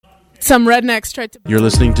Some rednecks tried to... You're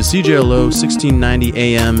listening to CJLO 1690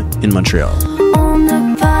 AM in Montreal. On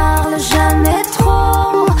ne parle jamais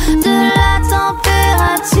trop de la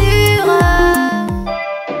température.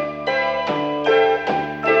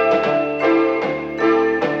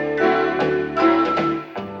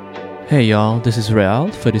 Hey y'all, this is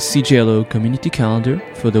Real for the CJLO community calendar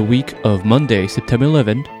for the week of Monday, September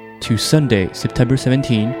 11th to Sunday, September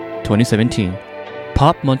 17, 2017.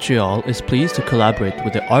 Pop Montreal is pleased to collaborate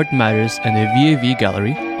with the Art Matters and the VAV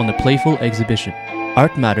Gallery on a playful exhibition.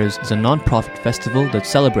 Art Matters is a non-profit festival that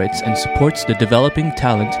celebrates and supports the developing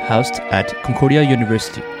talent housed at Concordia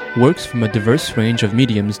University. Works from a diverse range of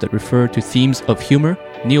mediums that refer to themes of humor,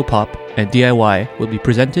 neopop, and DIY will be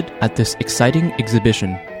presented at this exciting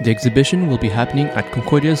exhibition. The exhibition will be happening at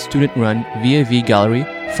Concordia's student-run VAV Gallery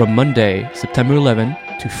from Monday, September 11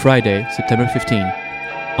 to Friday, September 15.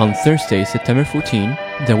 On Thursday, September 14,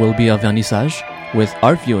 there will be a vernissage with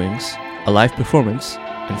art viewings, a live performance,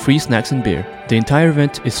 and free snacks and beer. The entire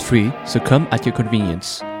event is free, so come at your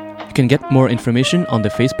convenience. You can get more information on the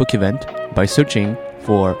Facebook event by searching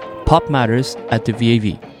for Pop Matters at the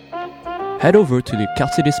VAV. Head over to the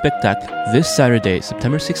Quartier des Spectacles this Saturday,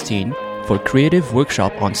 September 16, for a creative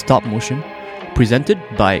workshop on stop motion, presented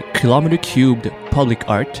by Kilometer Cubed Public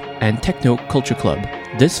Art and Techno Culture Club.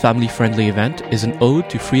 This family-friendly event is an ode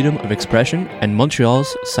to freedom of expression and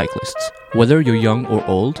Montreal's cyclists. Whether you're young or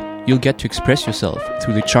old, you'll get to express yourself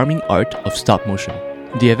through the charming art of stop motion.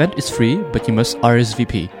 The event is free, but you must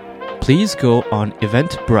RSVP. Please go on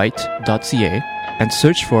eventbrite.ca and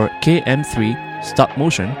search for KM3 Stop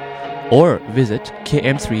Motion or visit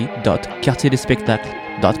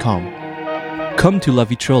km3.quartierdespectacle.com. Come to La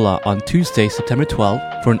Vitrola on Tuesday, September 12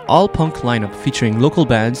 for an all-punk lineup featuring local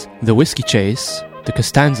bands The Whiskey Chase, The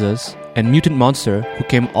Costanzas, and Mutant Monster, who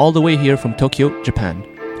came all the way here from Tokyo, Japan.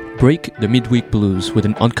 Break the midweek blues with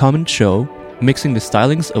an uncommon show, mixing the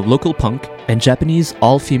stylings of local punk and Japanese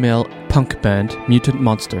all-female punk band Mutant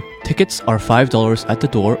Monster. Tickets are $5 at the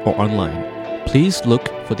door or online. Please look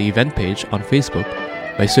for the event page on Facebook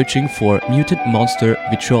by searching for Mutant Monster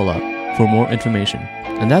Vitrola for more information.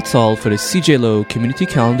 And that's all for the CJLO community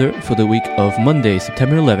calendar for the week of Monday,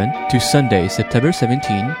 September 11 to Sunday, September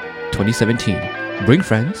 17, 2017. Bring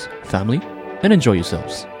friends, family, and enjoy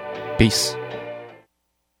yourselves. Peace.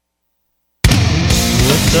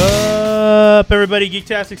 What's up, everybody?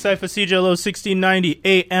 Geektastic Cypher CJLO 1690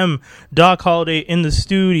 AM. Doc Holiday in the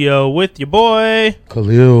studio with your boy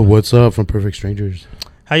Khalil. What's up from Perfect Strangers?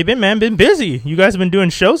 How you been, man? Been busy. You guys have been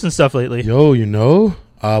doing shows and stuff lately. Yo, you know,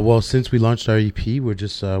 well, since we launched our EP, we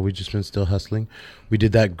just been still hustling. We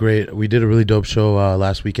did a really dope show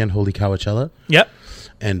last weekend, Holy Cowachella. Yep.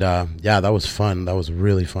 And yeah, that was fun. That was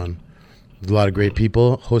really fun. A lot of great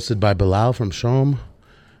people, hosted by Bilal from Shom,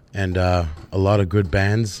 and a lot of good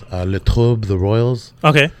bands, Le Trouble, The Royals.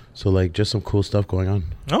 Okay. So like just some cool stuff going on.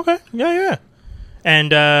 Okay. Yeah.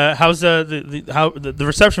 And how's the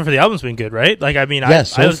reception for the album's been good, right? Like, I mean, yeah,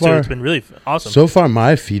 I listened to it, it's been really awesome. So far,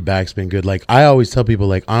 my feedback's been good. Like, I always tell people,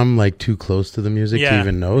 like, I'm like too close to the music to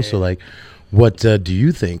even know. Yeah. So, like, what do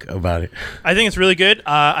you think about it? I think it's really good.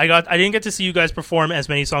 I didn't get to see you guys perform as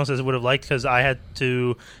many songs as I would have liked because I had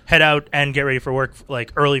to head out and get ready for work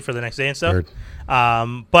like early for the next day and stuff.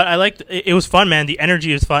 But I liked it was fun, man. The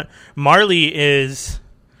energy is fun. Marley is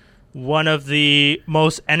one of the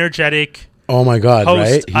most energetic. Oh my God!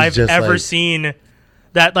 Host right? I've ever seen.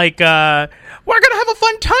 That like we're gonna have a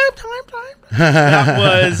fun time. That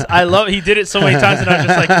was he did it so many times, and I was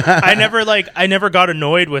just like I never got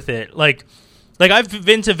annoyed with it. Like I've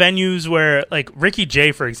been to venues where like Ricky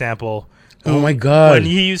Jay, for example. Oh my God! When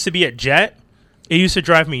he used to be at Jet, it used to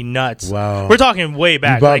drive me nuts. Wow, we're talking way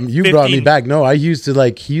back. You brought me back. No, he used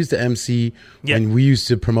to MC when we used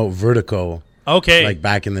to promote Vertigo. Okay, like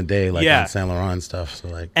back in the day, like on Saint Laurent stuff. So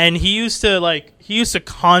like, and he used to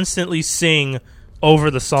constantly sing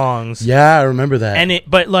over the songs. Yeah, I remember that. And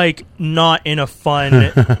but like not in a fun,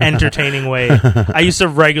 entertaining way. I used to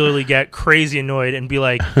regularly get crazy annoyed and be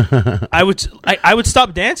like, I would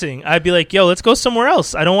stop dancing. I'd be like, yo, let's go somewhere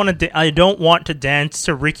else. I don't want to dance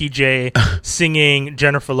to Ricky Jay singing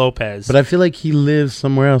Jennifer Lopez. But I feel like he lives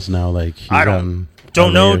somewhere else now. Like he's I don't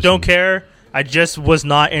know, don't care. I just was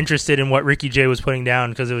not interested in what Ricky Jay was putting down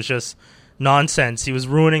because it was just nonsense. He was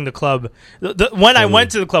ruining the club. When I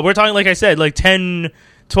went to the club, we're talking, like I said, like 10,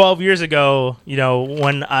 12 years ago, you know,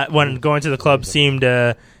 when going to the club seemed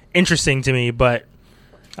interesting to me, but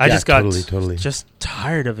I just got just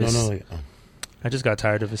tired of his I just got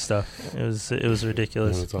tired of his stuff. It was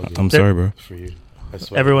ridiculous. I'm sorry, bro. For you.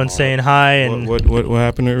 Everyone's saying hi. And What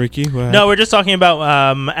happened to Ricky? no, we're just talking about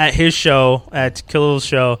at his show, at Kill's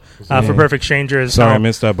show, for Perfect Strangers. Sorry, I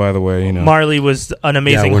missed that, by the way. You know, Marley was an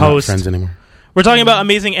amazing we're host. not friends anymore. We're talking about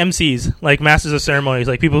amazing MCs, like Masters of Ceremonies,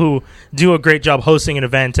 like people who do a great job hosting an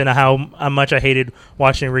event, and how much I hated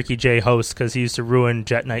watching Ricky Jay host because he used to ruin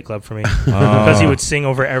Jet Nightclub for me because he would sing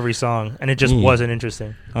over every song, and it just wasn't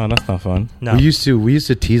interesting. Oh, that's not fun. No, We used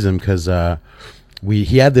to tease him because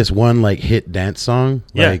he had this one like hit dance song,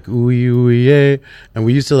 like ooh ooh yeah, and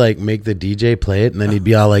we used to like make the DJ play it, and then he'd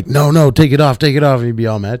be all like, no, take it off, and he'd be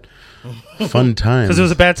all mad. Fun time because it was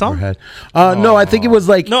a bad song. No, I think it was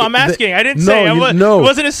like. No, I'm asking. I didn't say. It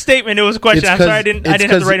wasn't a statement. It was a question. I'm sorry. I didn't have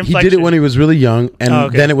the right inflection. He did it when he was really young,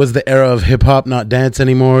 and then it was the era of hip hop, not dance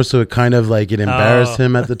anymore. So it kind of like it embarrassed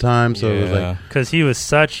him at the time. So it was like because he was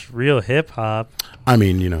such real hip hop. I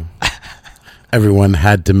mean, you know. Everyone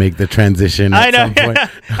had to make the transition at some point.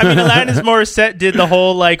 I mean, Alanis Morissette did the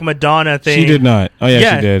whole like Madonna thing. She did not. Oh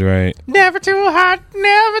yeah, she did. Right. Never too hot,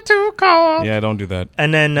 never too cold. Yeah, don't do that.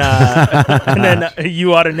 And then,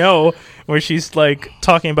 You Ought to Know, where she's like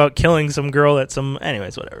talking about killing some girl at some.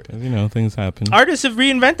 Anyways, whatever. You know, things happen. Artists have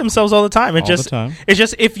reinvent themselves all the time. It's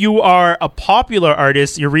just if you are a popular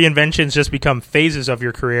artist, your reinventions just become phases of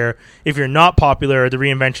your career. If you're not popular, the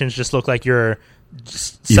reinventions just look like you're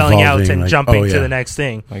just selling evolving, out and like, jumping to the next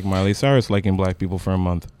thing. Like Miley Cyrus liking black people for a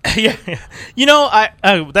month. Yeah. You know,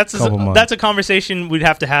 that's a conversation we'd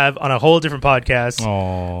have to have on a whole different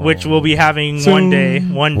podcast, which we'll be having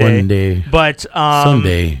soon. one day. But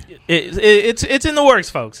someday. It's in the works,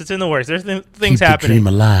 folks. It's in the works. There's things Keep happening. The dream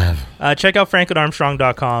alive. Check out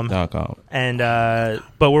franklinarmstrong.com. And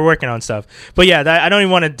but we're working on stuff. But yeah, I don't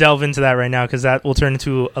even want to delve into that right now because that will turn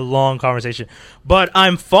into a long conversation. But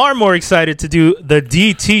I'm far more excited to do the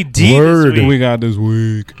DTD this week. We got this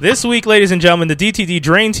week. This week, ladies and gentlemen, the DTD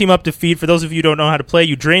Drain Team Up Defeat. For those of you who don't know how to play,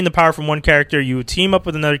 you drain the power from one character, you team up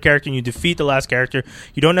with another character, and you defeat the last character.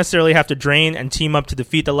 You don't necessarily have to drain and team up to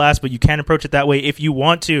defeat the last, but you can approach it that way if you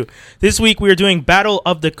want to. This week, we are doing Battle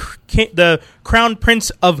of the Crown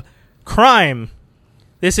Prince of Crime.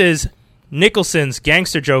 This is Nicholson's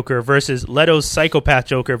Gangster Joker versus Leto's Psychopath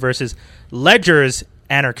Joker versus Ledger's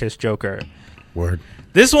Anarchist Joker. Word.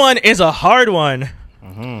 This one is a hard one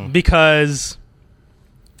because,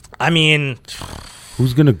 I mean,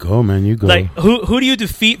 who's gonna go, man? You go. Like, who do you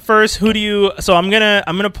defeat first? Who do you? So I'm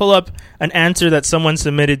gonna pull up an answer that someone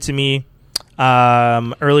submitted to me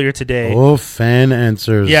earlier today. Oh, fan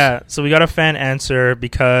answers. Yeah, so we got a fan answer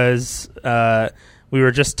because we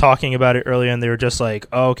were just talking about it earlier, and they were just like,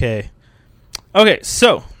 oh, okay,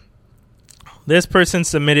 so this person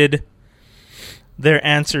submitted their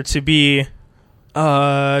answer to be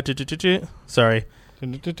sorry.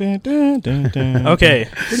 Okay,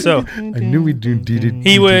 so I knew we did.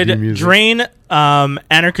 He would drain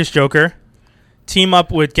Anarchist Joker, team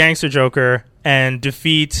up with Gangster Joker, and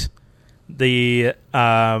defeat the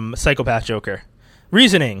Psychopath Joker.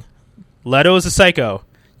 Reasoning: Leto is a psycho.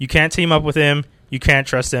 You can't team up with him. You can't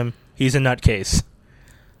trust him. He's a nutcase.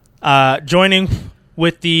 Joining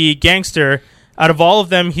with the Gangster, out of all of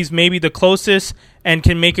them, he's maybe the closest and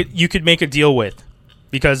can make it. You could make a deal with,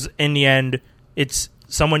 because in the end, it's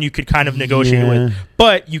someone you could kind of negotiate with,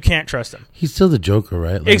 but you can't trust him. He's still the Joker,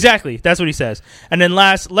 right? Like, exactly. That's what he says. And then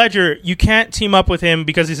last, Ledger, you can't team up with him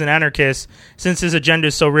because he's an anarchist since his agenda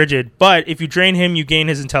is so rigid. But if you drain him, you gain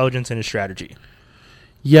his intelligence and his strategy.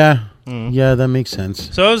 Yeah. Yeah, that makes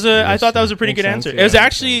sense. So I thought that was a pretty good answer. It was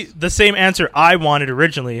actually the same answer I wanted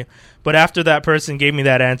originally, but after that person gave me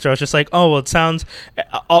that answer, I was just like, oh, well, it sounds...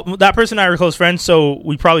 that person and I were close friends, so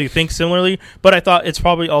we probably think similarly, but I thought it's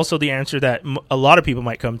probably also the answer that a lot of people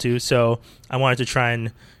might come to, so I wanted to try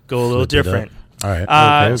and go a little different. All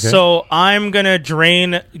right. Okay. So I'm going to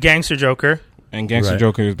drain Gangster Joker. And Gangster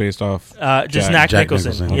Joker is based off just Jack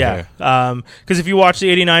Nicholson. Okay. Yeah. Because if you watch the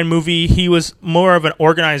 89 movie, he was more of an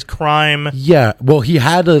organized crime. Yeah. Well, he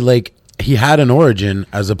had an origin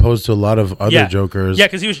as opposed to a lot of other Jokers. Yeah,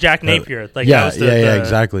 because he was Jack Napier.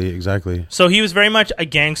 Exactly. So he was very much a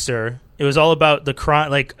gangster. It was all about the crime,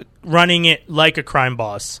 like running it like a crime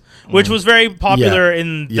boss, which was very popular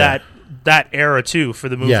in that era too for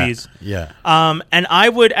the movies. Yeah. And I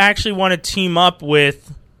would actually want to team up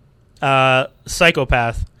with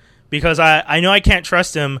Psychopath, because I know I can't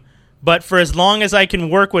trust him, but for as long as I can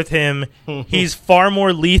work with him, he's far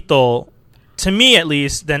more lethal, to me at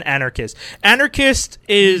least, than Anarchist. Anarchist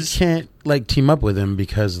is... You can't team up with him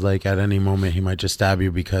because at any moment he might just stab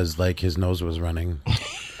you because his nose was running.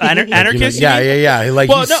 Anarchist? Yeah.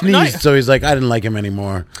 He sneezed, so he's like, I didn't like him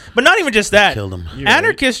anymore. But not even just that. Killed him.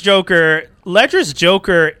 Anarchist Joker, Ledger's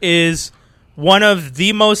Joker is one of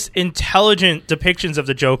the most intelligent depictions of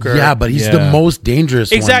the Joker. Yeah, but he's the most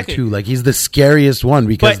dangerous one too. Like he's the scariest one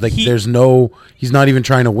because he's not even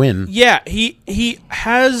trying to win. Yeah, he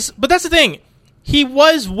has, but that's the thing. He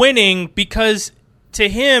was winning because to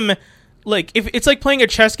him, like if it's like playing a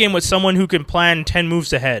chess game with someone who can plan 10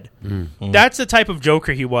 moves ahead. That's the type of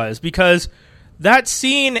Joker he was, because that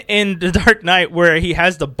scene in The Dark Knight where he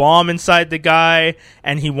has the bomb inside the guy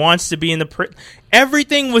and he wants to be in the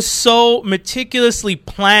everything was so meticulously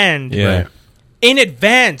planned in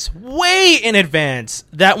advance, way in advance,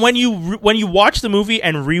 that when you watch the movie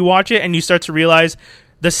and rewatch it and you start to realize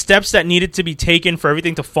the steps that needed to be taken for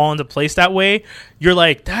everything to fall into place that way, you're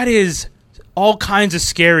like, that is all kinds of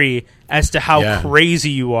scary as to how crazy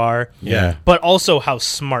you are, but also how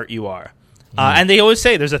smart you are. And they always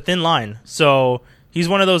say there's a thin line. So he's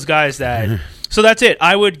one of those guys that. So that's it.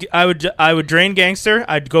 I would drain Gangster.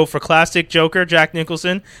 I'd go for classic Joker, Jack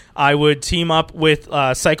Nicholson. I would team up with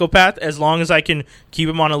Psychopath as long as I can keep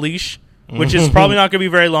him on a leash, which is probably not going to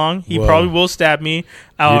be very long. He probably will stab me.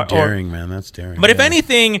 You're daring, man. That's daring. But if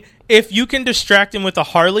anything, if you can distract him with a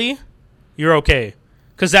Harley, you're okay.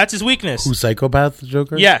 Because that's his weakness. Who's Psychopath, the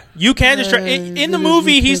Joker? Yeah, you can distract. In the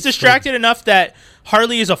movie, he's distracted enough that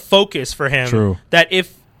Harley is a focus for him. True. That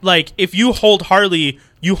if you hold Harley,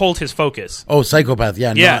 you hold his focus. Oh, Psychopath.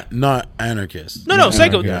 Yeah. Not Anarchist. No,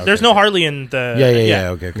 Psycho. Yeah, there's no Harley in the. Yeah.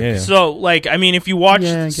 Okay. Yeah. So, like, I mean, if you watch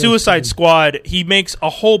Suicide Squad, he makes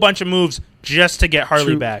a whole bunch of moves just to get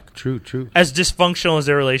Harley back. True. As dysfunctional as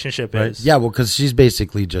their relationship is. Yeah, well, because she's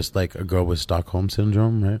basically just like a girl with Stockholm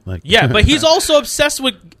syndrome, right? Like, yeah, but he's also obsessed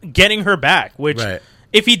with getting her back. Which,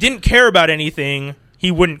 if he didn't care about anything, he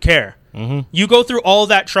wouldn't care. You go through all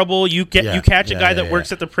that trouble. You catch a guy that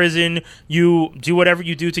works at the prison. You do whatever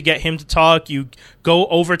you do to get him to talk. You go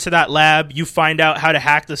over to that lab. You find out how to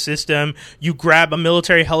hack the system. You grab a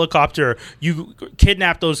military helicopter. You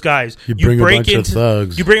kidnap those guys. You bring a bunch of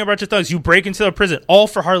thugs. You bring a bunch of thugs. You break into the prison. All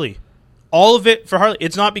for Harley. All of it for Harley.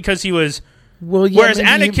 It's not because he was. Well, yeah, whereas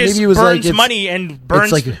Anarchist burns money and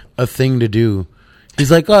burns. It's like a thing to do.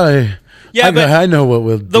 He's like, oh. Yeah, I know what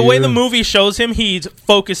we'll do. The way the movie shows him, he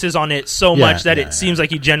focuses on it so much that it seems like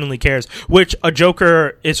he genuinely cares, which a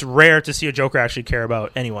Joker, it's rare to see a Joker actually care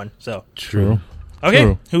about anyone. So True. Okay,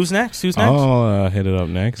 True. Who's next? I'll hit it up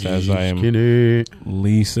next, as I am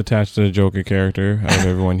least attached to the Joker character out of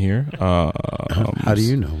everyone here. How do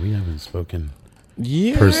you know? We haven't spoken.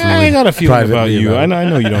 Yeah, personally, I got a feeling about you. I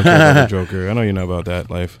know you don't care about the Joker. I know you know about that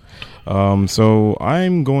life. So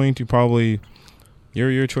I'm going to probably...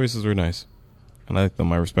 Your choices were nice. I like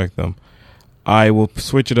them. I respect them. I will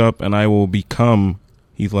switch it up, and I will become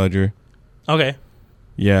Heath Ledger. Okay.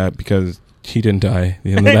 Yeah, because he didn't die at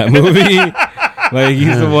the end of that movie. Like,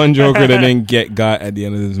 he's the one Joker that didn't got at the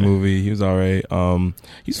end of this movie. He was all right.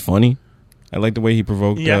 He's funny. I like the way he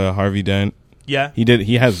provoked Harvey Dent. Yeah.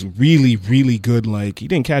 He has really, really good, like, he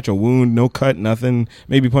didn't catch a wound, no cut, nothing.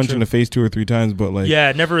 Maybe punched in the face 2 or 3 times, but, like...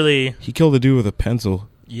 Yeah, never really... He killed a dude with a pencil.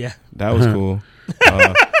 Yeah. That was cool.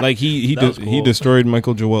 Like he destroyed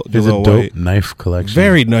Michael Joel There's a dope White. Knife collection.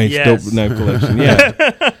 Very nice, dope knife collection.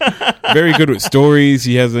 Yeah, very good with stories.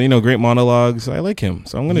 He has great monologues. I like him,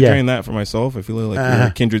 so I'm going to drain that for myself. I feel like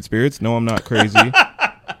we're kindred spirits. No, I'm not crazy.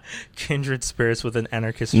 Kindred spirits with an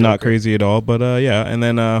anarchist. Joker. Not crazy at all, but yeah. And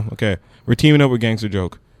then okay, we're teaming up with Gangster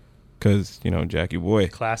Joke. Because, Jackie boy.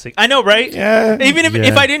 Classic. I know, right? Yeah. Even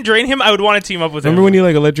if I didn't drain him, I would want to team up with him. Remember when you,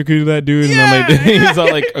 electrocuted that dude and then, he's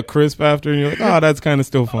all, a crisp after, and you're like, oh, that's kind of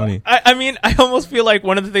still funny. I mean, I almost feel like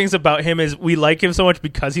one of the things about him is we like him so much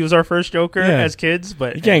because he was our first Joker as kids,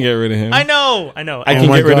 but... You can't get rid of him. I know. I can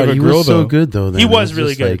get rid of a he girl, was so good, though. He was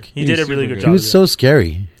really good. He did a really good job. He was so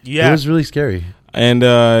scary. Yeah. He was really scary. And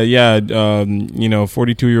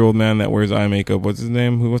 42-year-old man that wears eye makeup. What's his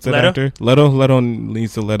name? What's that actor? Leto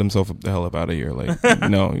needs to let himself the hell up out of here. Like,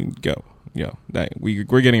 no, go. We're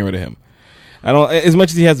getting rid of him. I don't. As much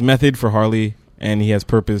as he has method for Harley and he has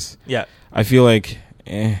purpose. Yeah. I feel like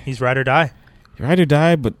he's ride or die. Ride or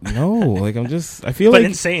die, but no. Like I feel but like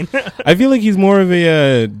insane. I feel like he's more of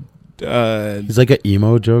a. He's like an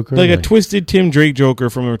emo Joker, like a twisted Tim Drake Joker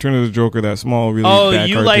from Return of the Joker. That small, really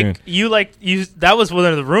bad cartoon. That was one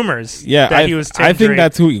of the rumors. Yeah, that he was. Tim I think Drake.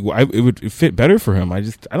 that's who it would fit better for him. I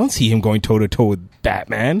don't see him going toe to toe with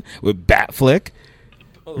Batman with Batflick.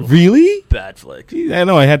 Really, Batflick. I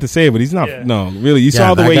know I had to say it, but he's not. Yeah. No, really. You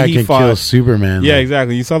saw the way he fought kill Superman. Yeah,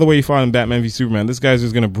 exactly. You saw the way he fought in Batman v Superman. This guy's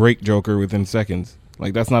just going to break Joker within seconds.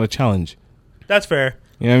 Like that's not a challenge. That's fair.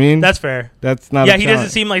 You know what I mean? That's fair. That's not. Yeah, a he challenge.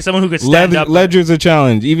 doesn't seem like someone who could stand up. Ledger's a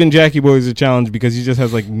challenge. Even Jackie Boy's a challenge because he just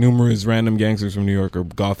has like numerous random gangsters from New York or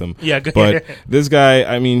Gotham. Yeah, good. But this guy,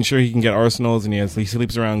 I mean, sure he can get arsenals and he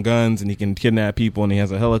sleeps around guns and he can kidnap people and he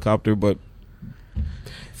has a helicopter. But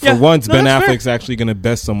for once, Ben Affleck's actually going to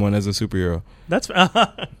best someone as a superhero. That's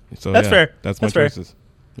So that's fair. That's my fair. choices.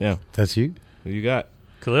 Yeah, That's you. who you got?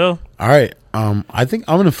 Khalil. All right. I think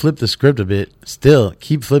I'm gonna flip the script a bit. Still,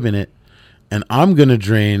 keep flipping it, and I'm gonna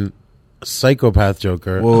drain Psychopath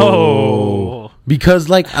Joker Oh. because,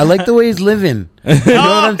 like, I like the way he's living. You know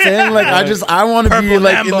what I'm saying? Like, I want to be Purple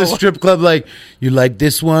like in Lambo. the strip club. Like, you like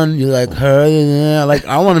this one, you like her. Yeah. Like,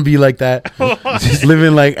 I want to be like that. Just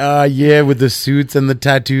living like, yeah, with the suits and the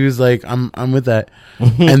tattoos. Like, I'm with that.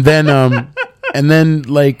 And then,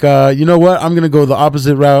 like, you know what? I'm gonna go the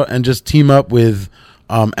opposite route and just team up with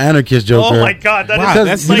Anarchist Joker. Oh my god, that is Wow, Because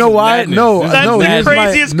that's you know like why? madness. No, that's no. the here's my-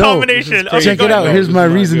 craziest no, combination. Okay, Check go it out. ahead. Here's my This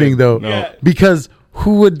is not reasoning, good. though. No. Yeah. Because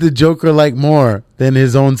who would the Joker like more than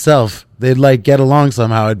his own self? They'd like get along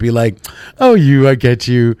somehow. It'd be like, oh, I get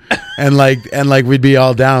you, and like we'd be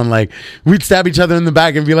all down. Like we'd stab each other in the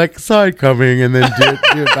back and be like, saw it coming, and then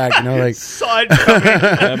do it back. You know, like Saw it coming.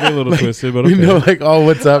 That'd be a little twisted, but okay. we know, like, oh,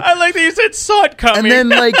 what's up? I like that you said saw it coming. And then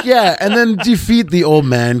like and then defeat the old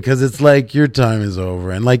man because it's like your time is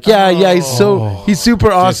over. And like he's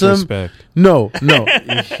super awesome. Disrespect. No,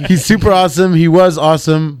 he's super awesome. He was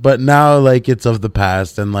awesome, but now like it's of the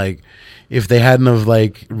past. And like if they hadn't have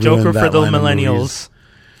like ruined Joker that for the line of millennials. movies-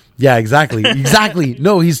 yeah, exactly.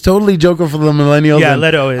 No, he's totally Joker for the millennials. Yeah, and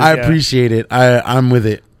Leto is, I yeah. appreciate it. I'm with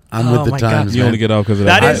it. I'm Oh with the my God. times. You man. only get out because of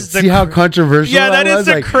That that. is the See how controversial? Yeah, that I is was?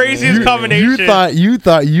 the Like, craziest combination. You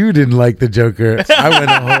thought you didn't like the Joker. I went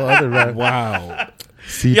a whole other route. Wow.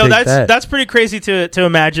 See, Yo, take that. that's pretty crazy to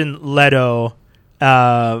imagine Leto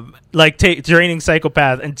like draining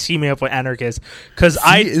Psychopath and teaming up with Anarchist, because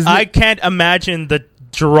isn't I it- can't imagine the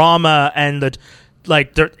drama and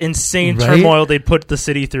the insane Right? turmoil they'd put the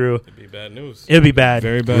city through. It'd be bad news. It'd be bad.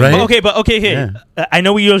 Very bad. Right? news. Okay, hey, Yeah. I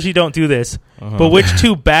know we usually don't do this, Uh-huh. but which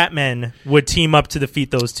two Batmen would team up to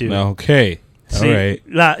defeat those two? Okay. See, All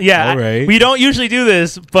right. Yeah, All right. we don't usually do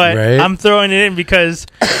this, but Right? I'm throwing it in because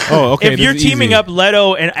Oh, okay. if you're this is teaming easy. up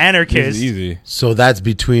Leto and This Anarchist, is easy. So that's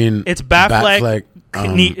between it's Batfleck,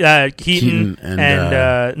 Keaton, Keaton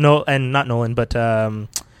and not Nolan, but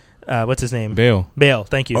what's his name? Bale. Bale.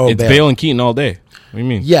 Thank you. Oh, It's Bale. Bale and Keaton all day. What do you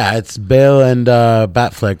mean? Yeah, it's Bale and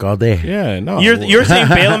Batfleck all day. Yeah, no. You're saying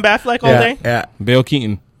Bale and Batfleck all day? Yeah, Bale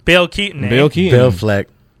Keaton. Bale Keaton. Bale Keaton. Bale Fleck.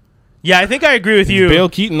 Yeah, I think I agree with you. Bale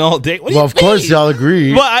Keaton all day. What do Well, you of course, mean? y'all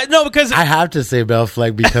agree. Well, no, because I have to say Bale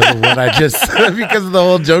Fleck because of what I just because of the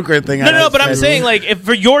whole Joker thing. no, but I'm saying like if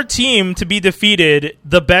for your team to be defeated,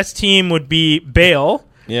 the best team would be Bale.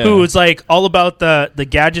 Yeah. Who was like all about the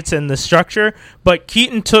gadgets and the structure, but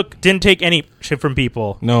Keaton didn't take any shit from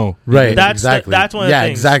people. No. right. That's exactly. that's one of the yeah,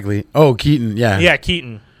 things. exactly. Oh, Keaton. Yeah. Yeah,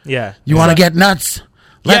 Keaton. Yeah. You want to get nuts?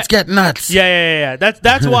 Let's Yeah. get nuts. Yeah.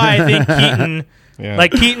 That's why I think Keaton, Yeah.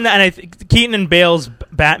 like Keaton, and I think Keaton and Bale's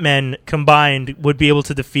Batman combined would be able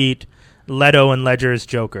to defeat Leto and Ledger's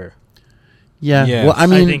Joker. Yeah. Yes. Well, I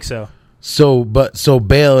mean, I think so. so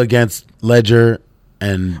Bale against Ledger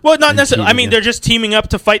and Well, not and necessarily. I Keaton, mean, they're just teaming up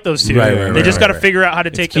to fight those two. Right, they just got to right. figure out how to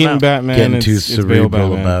It's take them Keaton out. Batman. getting too it's Bale cerebral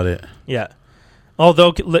Batman. about it. Yeah.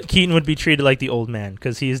 Although Keaton would be treated like the old man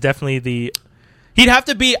because he is definitely the. He'd have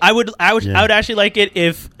to be. I would actually like it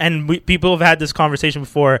if, and people have had this conversation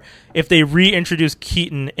before, if they reintroduce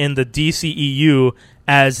Keaton in the DCEU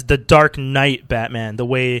as the Dark Knight Batman, the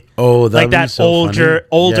way Oh, that like would be that so older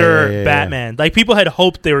funny. Yeah. Batman. Like people had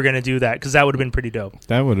hoped they were going to do that because that would have been pretty dope.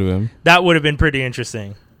 That would have been. That would have been pretty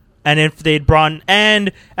interesting. And if they'd brought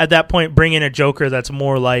and at that point bring in a Joker that's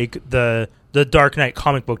more like the Dark Knight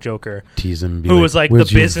comic book Joker, Tease him, be who was like the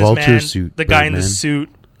 "Where's your vulture businessman, suit, the guy in the Birdman?" suit.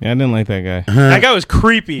 Yeah, I didn't like that guy. That guy was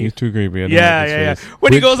creepy. He's too creepy. I didn't Yeah. like his face.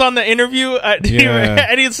 When he Which- goes on the interview Yeah.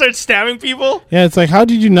 and he starts stabbing people. Yeah, it's like, how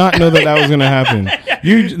did you not know that was going to happen?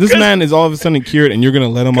 This man is all of a sudden cured, and you're going to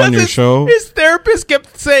let him on your show? His therapist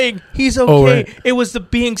kept saying he's okay. Oh, right. It was the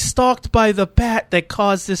being stalked by the bat that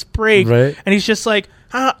caused this break. Right. And he's just like,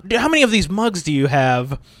 how many of these mugs do you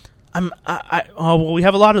have? Well, we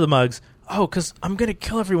have a lot of the mugs. Oh, because I'm going to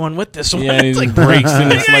kill everyone with this one. Yeah, and he It's just like, breaks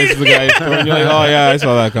and slices the guy's throat. And you're like, oh, yeah, I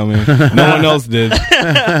saw that coming. No one else did.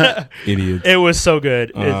 Idiot. it was so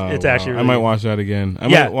good. It's Oh, actually wow. really I might watch that again. I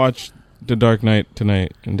Yeah. might watch The Dark Knight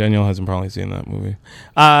tonight, and Danielle hasn't probably seen that movie.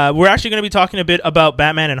 We're actually going to be talking a bit about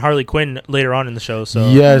Batman and Harley Quinn later on in the show.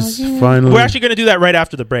 So yes, finally. we're actually going to do that right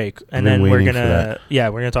after the break, and then we're waiting gonna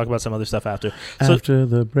we're gonna talk about some other stuff after. After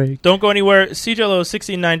the break, don't go anywhere. CJLO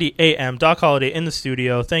 1690 AM. Doc Holliday in the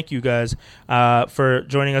studio. Thank you guys for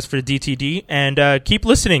joining us for DTD, and keep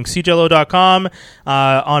listening. CJLO.com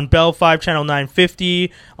on Bell 5 Channel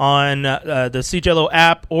 950 on the CJLO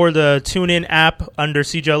app or the TuneIn app under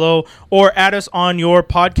CJLO, or add us on your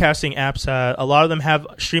podcasting apps. A lot of them have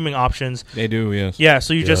streaming options. They do, yes. Yeah,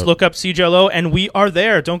 so you just look up CJLO, and we are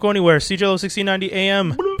there. Don't go anywhere. CJLO 1690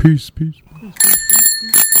 AM. Peace.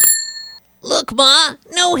 Look, Ma,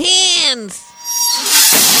 no hands.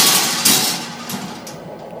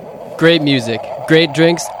 Great music, great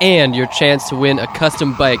drinks, and your chance to win a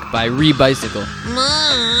custom bike by Rebicycle.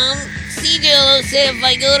 Mom, CJLO said if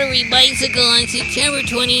I go to Rebicycle on September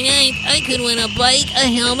 29th, I could win a bike, a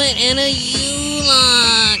helmet, and a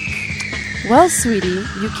U-lock. Well, sweetie,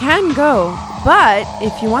 you can go, but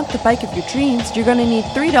if you want the bike of your dreams, you're going to need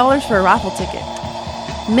 $3 for a raffle ticket.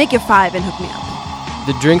 Make it 5 and hook me up.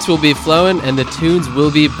 The drinks will be flowing and the tunes will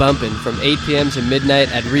be bumping from 8 p.m. to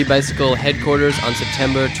midnight at Rebicycle headquarters on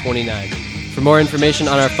September 29th. For more information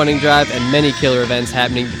on our funding drive and many killer events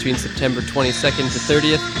happening between September 22nd to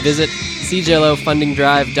 30th, visit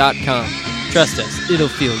cjlofundingdrive.com. Trust us, it'll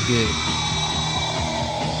feel good.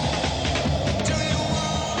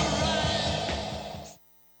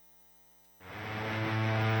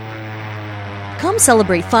 Come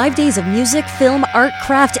celebrate 5 days of music, film, art,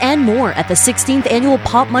 craft, and more at the 16th Annual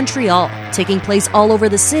Pop Montreal, taking place all over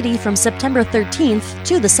the city from September 13th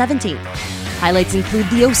to the 17th. Highlights include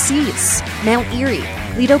the OCs, Mount Erie,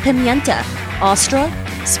 Lido Pimienta, Astra,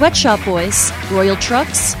 Sweatshop Boys, Royal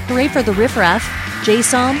Trucks, Hooray for the Riff Raff,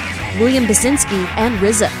 J-Som, William Basinski, and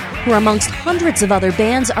RZA, who are amongst hundreds of other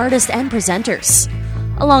bands, artists, and presenters.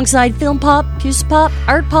 Alongside film pop, puce pop,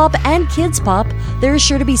 art pop, and kids pop, there is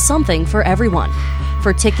sure to be something for everyone.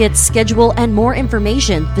 For tickets, schedule, and more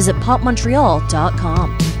information, visit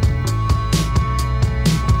popmontreal.com.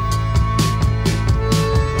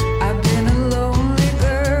 I've been a lonely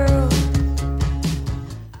girl.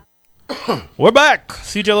 We're back.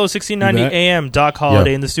 CJLO 1690 AM. Doc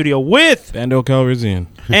Holliday in the studio with Bando Calrissian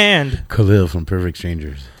and Khalil from Perfect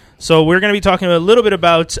Strangers. So we're going to be talking a little bit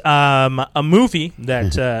about a movie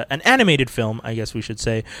that an animated film, I guess we should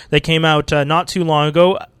say, that came out not too long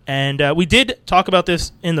ago, and we did talk about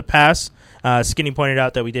this in the past. Skinny pointed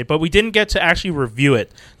out that we did, but we didn't get to actually review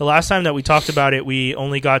it. The last time that we talked about it, we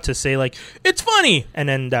only got to say like it's funny, and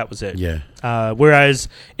then that was it. Yeah. Whereas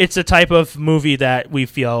it's a type of movie that we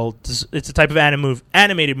feel it's a type of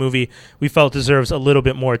animated movie we felt deserves a little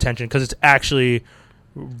bit more attention because it's actually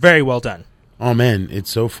very well done. Oh man,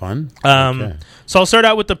 it's so fun. So I'll start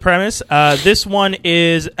out with the premise. This one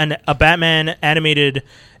is a Batman animated.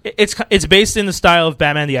 It's based in the style of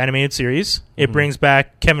Batman the Animated Series. It brings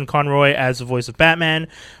back Kevin Conroy as the voice of Batman.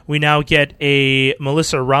 We now get a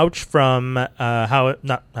Melissa Rauch from not How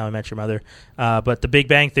I Met Your Mother, but The Big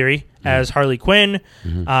Bang Theory as Harley Quinn.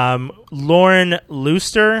 Lauren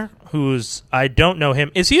Luster, who's I don't know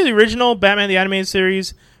him. Is he the original Batman the Animated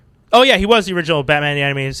Series? Oh, yeah, he was the original Batman the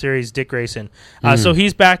Animated Series, Dick Grayson. So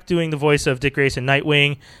he's back doing the voice of Dick Grayson,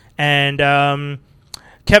 Nightwing. And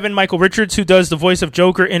Kevin Michael Richards, who does the voice of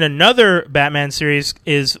Joker in another Batman series,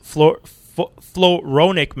 is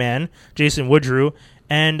Floronic Man, Jason Woodrue.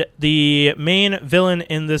 And the main villain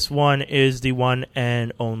in this one is the one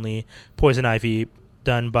and only Poison Ivy,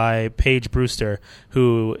 done by Paige Brewster,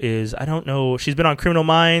 who is, I don't know, she's been on Criminal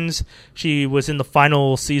Minds. She was in the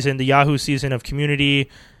final season, the Yahoo season of Community.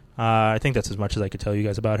 I think that's as much as I could tell you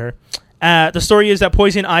guys about her. The story is that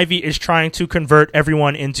Poison Ivy is trying to convert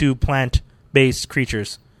everyone into plant-based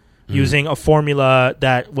creatures using a formula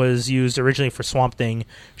that was used originally for Swamp Thing.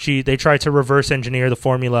 They tried to reverse engineer the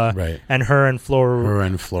formula, and her and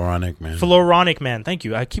Floronic Man. Floronic Man, thank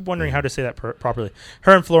you. I keep wondering how to say that properly.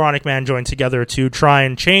 Her and Floronic Man joined together to try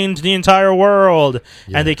and change the entire world,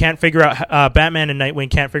 and they can't figure out. Batman and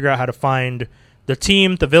Nightwing can't figure out how to find the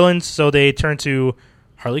team, the villains, so they turn to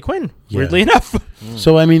Harley Quinn, weirdly enough.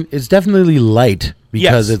 So, I mean, it's definitely light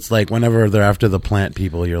because it's like whenever they're after the plant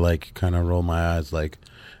people, you're like, kind of roll my eyes like,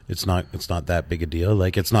 it's not that big a deal.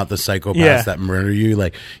 Like, it's not the psychopaths that murder you.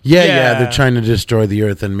 Like, they're trying to destroy the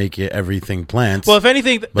earth and make it everything plants. Well, if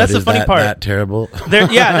anything, that's the funny part. That terrible?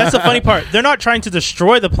 That's the funny part. They're not trying to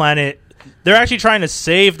destroy the planet. They're actually trying to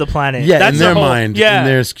save the planet. Yeah, that's in their mind, in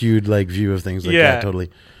their skewed like view of things like that,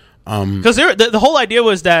 totally. Because the whole idea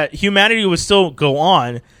was that humanity would still go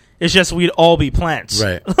on, It's just we'd all be plants.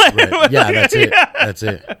 Right. Right. Yeah, that's it. Yeah. That's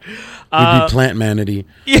it. We'd be plant manatee.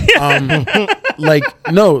 Like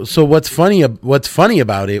no. So what's funny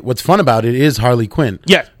about it is Harley Quinn.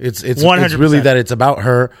 Yeah. It's 100%. really that it's about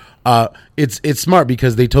her. It's smart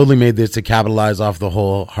because they totally made this to capitalize off the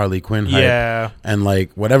whole Harley Quinn hype. Yeah. And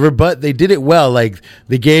like whatever, but they did it well. Like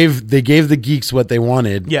they gave the geeks what they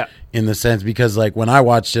wanted. Yeah. In the sense, because like when I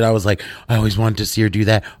watched it, I was like, I always wanted to see her do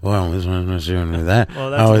that. Oh, I always wanted to see her do that.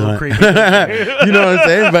 Well, that's a little creepy. You know what I'm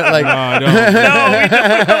saying? But like, No, I don't.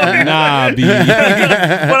 No, Nah, B.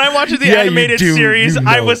 when I watched the animated do. series, You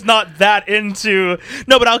I know. was not that into.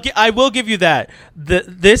 No, but I will give you that. They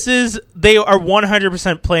are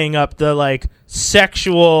 100% playing up the like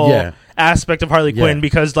sexual aspect of Harley Quinn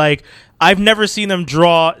because like I've never seen them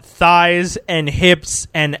draw thighs and hips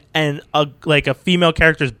and a female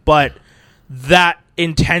character's butt that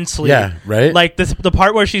intensely. Yeah, right? Like the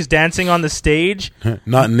part where she's dancing on the stage.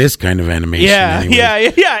 not in this kind of animation. Yeah,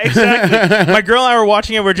 anyway. yeah, exactly. My girl and I were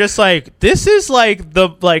watching it. We're just like, this is like the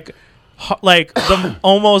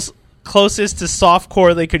almost closest to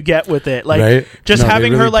softcore they could get with it. Like Right? just No, they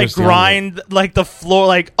having really her like pushed the grind like the floor,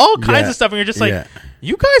 like all kinds Yeah, of stuff, and you're just like, yeah.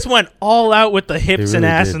 you guys went all out with the hips They and really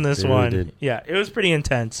ass did. in this They really one. did. Yeah, it was pretty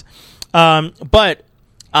intense. But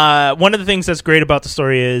one of the things that's great about the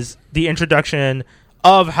story is the introduction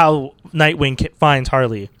of how Nightwing finds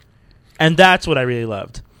Harley. And that's what I really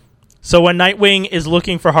loved. So when Nightwing is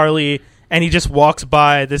looking for Harley and he just walks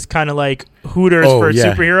by this kind of like Hooters for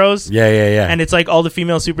superheroes. Yeah. And it's like all the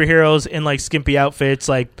female superheroes in like skimpy outfits,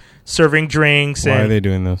 like serving drinks. Why and are they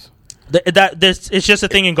doing this? It's just a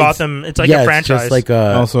thing in Gotham. It's like a franchise. It's just like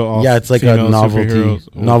a Also it's like a female novelty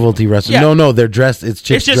superheroes. wrestling. Yeah. No, they're dressed. It's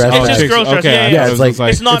chicks It's just dressed. girls dressed. Okay, Yeah, it's like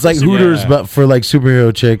It's not like the super- Hooters, Yeah. but for like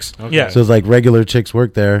superhero chicks. Okay. Yeah. So it's like regular chicks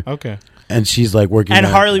work there, Okay. and she's like working. and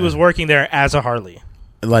at- Harley was working there as a Harley,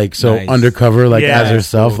 like so Nice. undercover, like Yeah. as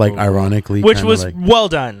herself, Cool, like cool. ironically, which kinda was like, well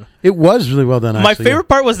done. it was really well done. My Actually. favorite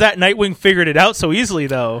part was that Nightwing figured it out so easily,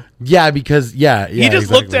 though. yeah, because yeah, He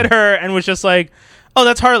just looked at her and was just like, "Oh,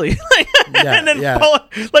 that's Harley." And then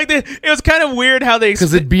it was kind of weird how they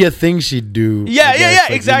because it'd be a thing she'd do. Yeah, I guess,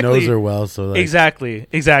 like, exactly. He knows her well, so like, Exactly.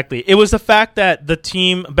 It was the fact that the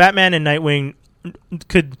team, Batman and Nightwing,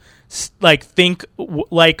 could like think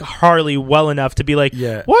like Harley well enough to be like,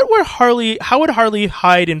 Yeah. how would Harley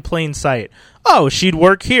hide in plain sight? Oh, she'd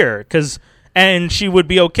work here and she would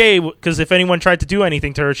be okay because if anyone tried to do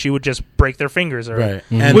anything to her, she would just break their fingers, or right,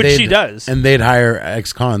 which she does. and they'd hire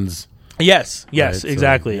ex-cons. Yes, Right, so,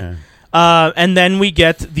 exactly. yeah. And then we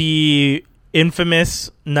get the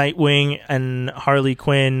infamous Nightwing and Harley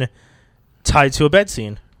Quinn tied to a bed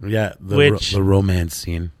scene, Yeah, Which- the romance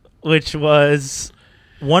scene. which was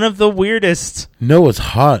one of the weirdest. No, it's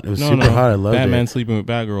hot. It was super hot. I loved Batman it. sleeping with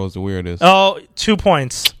Batgirl is the weirdest. Oh, 2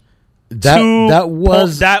 points. That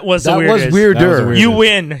was the weirdest. weirder. That was the weirdest. You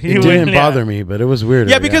win. It You win, didn't yeah. bother me, but it was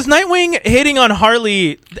weirder. Yeah, because Nightwing hitting on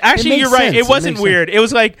Harley. Actually, makes you're right. sense. It It wasn't makes weird. It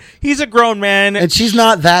was like he's a grown man, and she's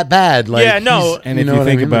not that bad. Like, Yeah, no. he's- And you if know you what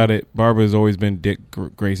think I mean? about it, Barbara's always been Dick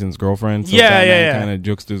Grayson's girlfriend. So Yeah, Batman yeah. kind of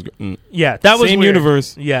jukes his. Yeah, that was Same weird.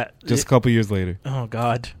 universe. Yeah, Just a couple years later. oh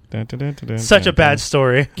god, Dun, dun, dun, dun, dun, such a dun, bad dun.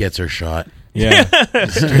 story. gets her shot. Yeah.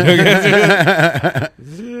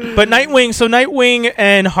 But Nightwing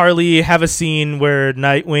and Harley have a scene where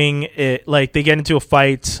Nightwing, like they get into a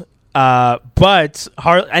fight, but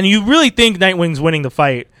and you really think Nightwing's winning the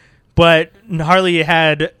fight, but Harley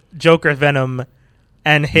had Joker Venom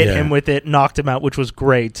and hit Yeah. him with it, knocked him out, which was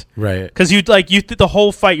great. Right. Because the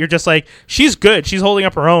whole fight, you're just like, she's good, she's holding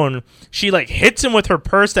up her own. She like hits him with her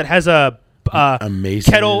purse that has a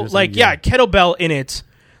Amazing. kettle, like kettlebell in it.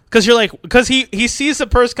 Because you're like, because he sees the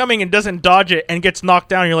purse coming and doesn't dodge it and gets knocked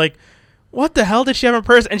down. You're like, what the hell did she have in her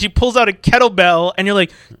purse? And she pulls out a kettlebell, and you're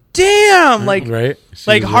like, damn, like right.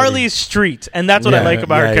 like Harley's street, and that's what I like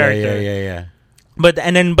about her character. Yeah. But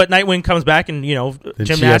Nightwing comes back and Then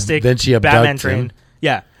gymnastic. then she Batman abducts train. him.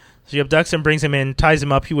 Yeah, she abducts him, brings him in, ties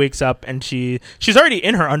him up. He wakes up, and she's already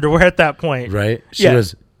in her underwear at that point. Right. She Yeah.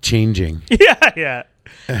 was changing. Yeah.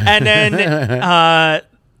 And then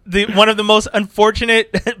one of the most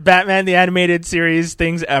unfortunate Batman the Animated Series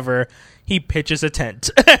things ever. He pitches a tent.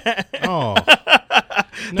 Oh.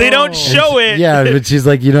 They don't show it. Yeah, but she's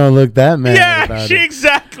like, you don't look that mad about it.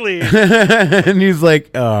 Exactly. And he's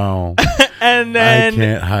like, oh, And then I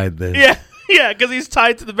can't hide this. Yeah, because he's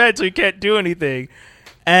tied to the bed, so he can't do anything.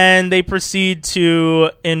 And they proceed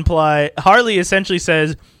to imply. Harley essentially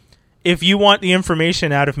says, if you want the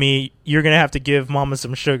information out of me, you're going to have to give Mama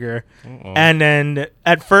some sugar. Uh-oh. And then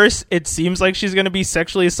at first, it seems like she's going to be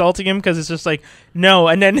sexually assaulting him because it's just like, no.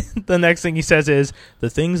 And then the next thing he says is, the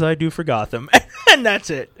things I do for Gotham. And that's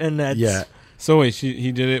it. And that's... Yeah. So wait,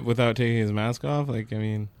 he did it without taking his mask off? Like, I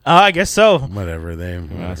mean... I guess so. Whatever.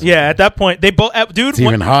 Yeah, at that point, they both... dude, it's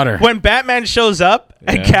even hotter. When Batman shows up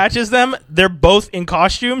and catches them, they're both in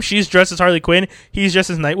costume. She's dressed as Harley Quinn. He's dressed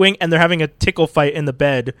as Nightwing. And they're having a tickle fight in the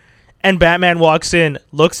bed. And Batman walks in,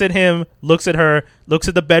 looks at him, looks at her, looks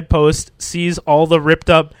at the bedpost, sees all the ripped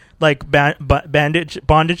up like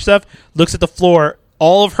bondage stuff, looks at the floor.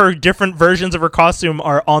 All of her different versions of her costume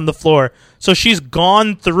are on the floor. So she's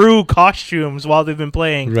gone through costumes while they've been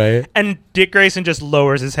playing. Right. And Dick Grayson just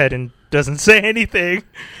lowers his head and doesn't say anything.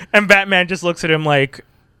 And Batman just looks at him like,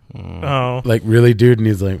 oh. Like, really, dude? And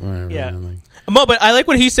he's like, whatever. Yeah. No, but I like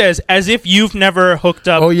what he says, as if you've never hooked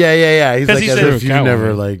up. Oh, yeah. He's like, he as said, if you've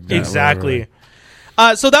never, like... Exactly.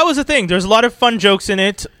 So that was the thing. There's a lot of fun jokes in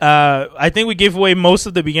it. I think we gave away most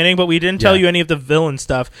of the beginning, but we didn't tell you any of the villain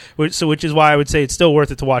stuff, which is why I would say it's still worth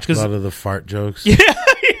it to watch. A lot of the fart jokes. Yeah.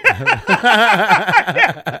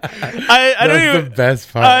 I don't even. The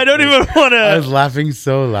best part. I don't even want to. I was laughing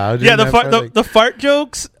so loud. Yeah, the fart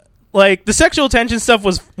jokes. Like, the sexual tension stuff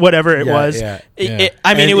was whatever it was. Yeah.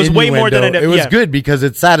 I mean, it was way more than it was good because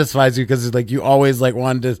it satisfies you because it's like you always like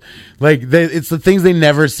wanted to, like it's the things they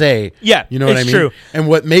never say. Yeah, you know what I mean. True. And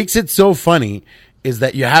what makes it so funny is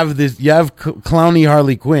that you have clowny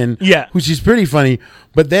Harley Quinn, who she's pretty funny,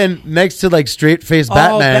 but then next to like straight face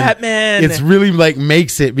Batman, it's really like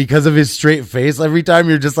makes it because of his straight face. Every time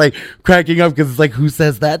you're just like cracking up because it's like, who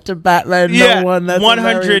says that to Batman? Yeah, no one. That's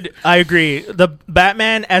 100. hilarious. I agree. The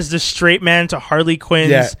Batman as the straight man to Harley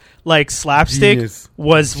Quinn's like slapstick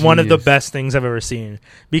was one of the best things I've ever seen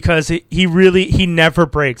because he never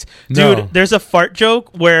breaks. Dude, there's a fart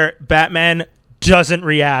joke where Batman doesn't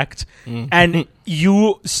react and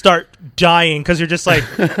you start dying because you're just like,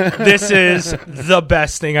 this is the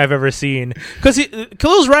best thing I've ever seen. Because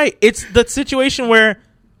Khalil's right. It's the situation where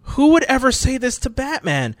who would ever say this to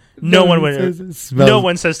Batman? No one would. No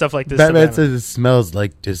one says stuff like this. Batman says it smells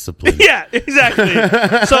like discipline. Yeah, exactly.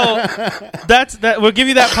 So that's that. We'll give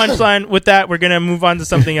you that punchline. With that, we're gonna move on to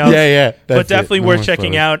something else. Yeah. But definitely worth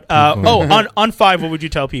checking out. On 5, what would you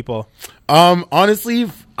tell people? Honestly,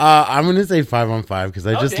 I'm gonna say 5 on 5 because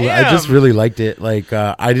I just really liked it. Like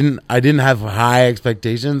I didn't have high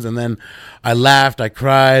expectations, and then I laughed, I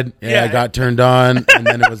cried, I got turned on, and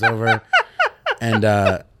then it was over.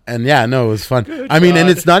 And yeah, no, it was fun. I mean, and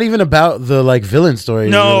it's not even about the like villain story.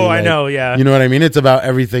 No, really, I know, yeah. You know what I mean? It's about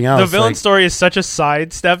everything else. The villain story is such a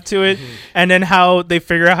sidestep to it, and then how they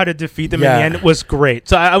figure out how to defeat them in the end was great.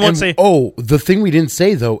 So I won't say. Oh, the thing we didn't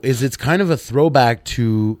say though is it's kind of a throwback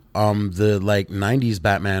to the like '90s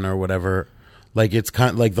Batman or whatever. Like it's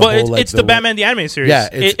kind of like the whole. Like, it's the Batman the animated series. Yeah,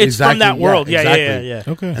 it's exactly, from that world. Yeah.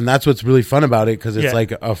 Okay, and that's what's really fun about it because it's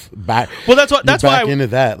like a back. Well, that's why into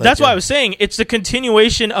that. Like, that's why I was saying it's the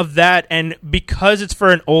continuation of that, and because it's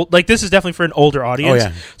for an old, like this is definitely for an older audience. Oh,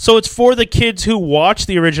 yeah. So it's for the kids who watched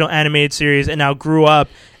the original animated series and now grew up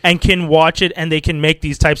and can watch it, and they can make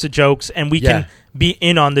these types of jokes, and we can be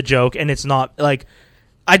in on the joke, and it's not like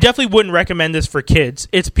I definitely wouldn't recommend this for kids.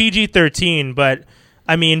 It's PG-13, but.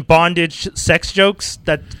 I mean, bondage sex jokes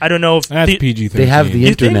that I don't know if that's PG-13. They have the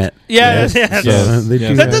internet. Yes.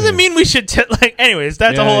 That doesn't mean we should like anyways,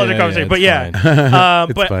 that's a whole other conversation. But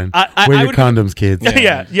it's but fine. I your condoms, kids.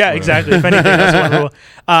 Yeah, exactly. If anything, that's one rule.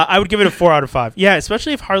 I would give it a 4 out of 5. Yeah,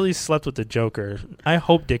 especially if Harley slept with the Joker. I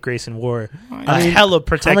hope Dick Grayson wore a hella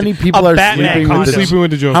protective. How many people are sleeping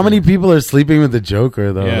with the Joker? How many people are sleeping with the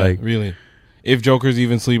Joker though? Yeah, like really. If Joker's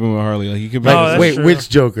even sleeping with Harley, like he could be. Wait, which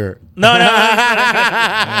Joker? No,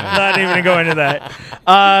 not even gonna go into that.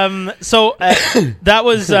 So that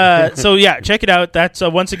was so yeah. Check it out. That's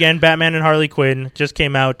once again Batman and Harley Quinn just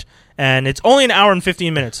came out, and it's only an hour and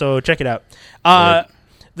 15 minutes. So check it out.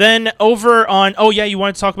 Then over on you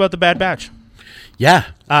want to talk about the Bad Batch? Yeah.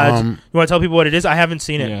 You want to tell people what it is? I haven't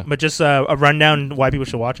seen it, but just a rundown why people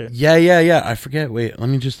should watch it. Yeah. I forget. Wait, let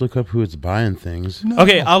me just look up who it's buying things. No.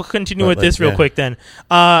 Okay, I'll continue with this real quick then.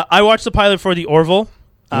 I watched the pilot for The Orville.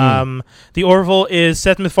 The Orville is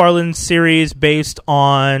Seth MacFarlane's series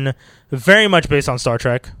very much based on Star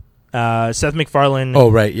Trek. Seth MacFarlane.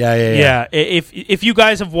 Oh, right. Yeah. If you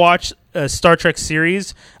guys have watched a Star Trek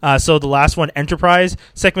series, so the last one, Enterprise,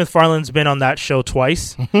 Seth MacFarlane's been on that show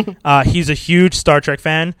twice. He's a huge Star Trek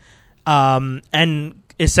fan, and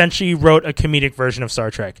essentially wrote a comedic version of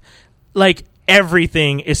Star Trek. Like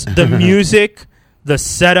everything is the music, the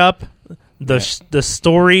setup, the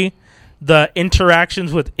story, the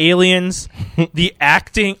interactions with aliens, the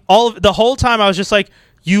acting, the whole time I was just like,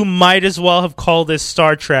 you might as well have called this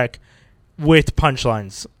Star Trek with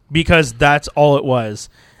punchlines, because that's all it was.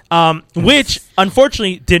 Which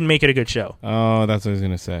unfortunately didn't make it a good show. Oh, that's what I was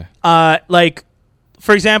gonna say. Like,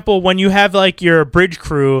 for example, when you have like your bridge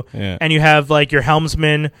crew and you have like your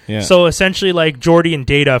helmsman, so essentially like Geordi and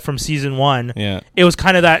Data from season 1, it was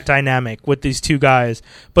kind of that dynamic with these two guys.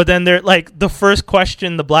 But then they're like, the first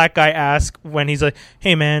question the black guy asks when he's like,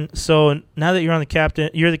 "Hey man, so now that you're the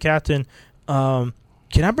captain,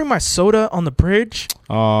 can I bring my soda on the bridge?"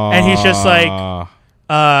 And he's just like,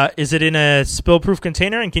 is it in a spill-proof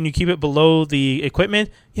container, and can you keep it below the equipment?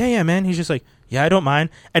 Yeah, man. He's just like, yeah, I don't mind.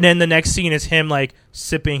 And then the next scene is him like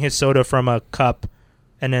sipping his soda from a cup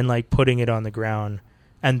and then like putting it on the ground,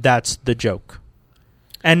 and that's the joke.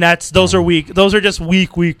 And those are weak. Those are just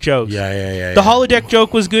weak jokes. Yeah. The holodeck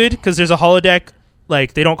joke was good because there's a holodeck.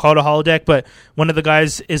 Like, they don't call it a holodeck, but one of the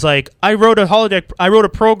guys is like, I wrote a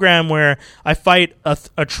program where I fight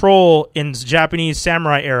a troll in Japanese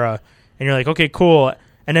samurai era. And you're like, okay, cool.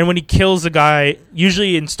 And then when he kills the guy,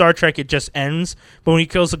 usually in Star Trek it just ends, but when he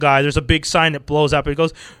kills the guy, there's a big sign that blows up. It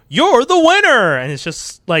goes, "You're the winner!" And it's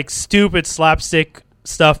just like stupid slapstick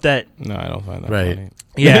stuff that... No, I don't find that funny.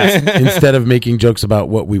 Yeah. Instead of making jokes about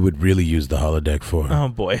what we would really use the holodeck for. Oh,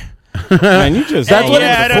 boy. Man, you just... That's what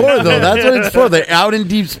it's for, though. That's what it's for. They're out in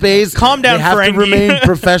deep space. Calm down, They have Ferengi. to remain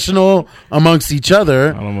professional amongst each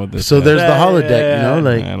other. I don't know what this so is. there's the holodeck, you know?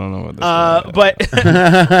 Like, I don't know what this is. But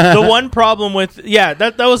the one problem with... Yeah,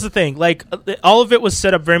 that was the thing. Like, all of it was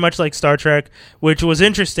set up very much like Star Trek, which was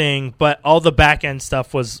interesting, but all the back-end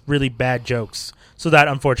stuff was really bad jokes. So that,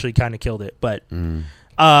 unfortunately, kind of killed it. But...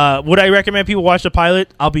 would I recommend people watch the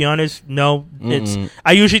pilot? I'll be honest, no.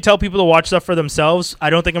 I usually tell people to watch stuff for themselves.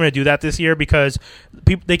 I don't think I'm going to do that this year because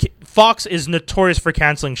Fox is notorious for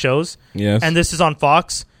canceling shows. Yes. And this is on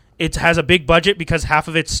Fox. It has a big budget because half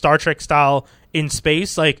of it's Star Trek style in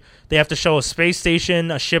space. Like, they have to show a space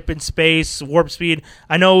station, a ship in space, warp speed.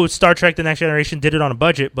 I know Star Trek The Next Generation did it on a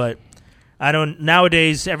budget, but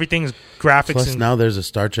nowadays everything's graphics. Plus, now there's a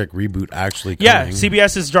Star Trek reboot actually coming. Yeah,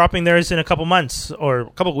 CBS is dropping theirs in a couple months or a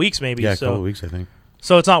couple weeks maybe. Yeah, a couple weeks, I think.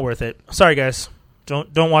 So it's not worth it. Sorry, guys.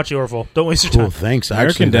 Don't watch the Orville. Don't waste your Cool, time. thanks.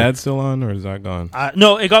 American Dad still on, or is that gone?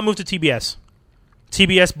 No, it got moved to TBS.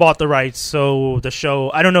 TBS bought the rights, so the show...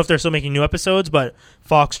 I don't know if they're still making new episodes, but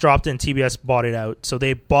Fox dropped it and TBS bought it out. So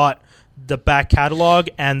they bought the back catalog,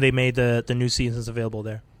 and they made the new seasons available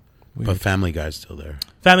there. But Family Guy's still there.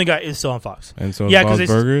 Family Guy is still on Fox. And so is Bob's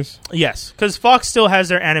Burgers? Yes, because Fox still has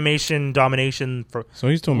their animation domination for... So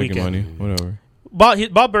he's still making weekend. money. Whatever.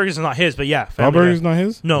 Bob Burgers is not his, but yeah. Bob Burgers not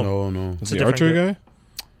his? No. No. It's the Archer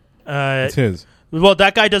guy? It's his. Well,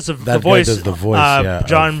 that guy does the voice. Guy does the voice, yeah.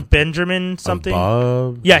 John Benjamin something.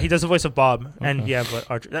 Bob? Yeah, he does the voice of Bob. Okay. And yeah,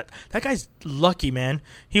 but Archer. That guy's lucky, man.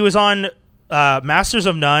 He was on Masters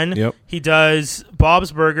of None. Yep. He does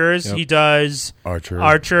Bob's Burgers. Yep. He does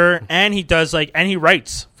Archer, and he does and he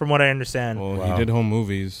writes, from what I understand. Well, he did Home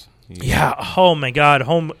Movies. Yeah. Oh my God.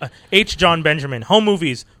 John Benjamin. Home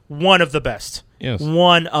Movies. One of the best. Yes.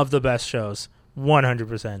 One of the best shows.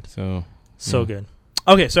 100%. So good.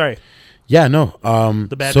 Okay, sorry. Yeah, no.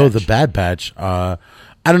 The Bad so Batch. The Bad Batch. I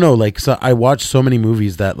don't know. Like, so I watch so many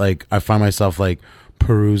movies that like I find myself like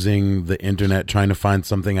perusing the internet trying to find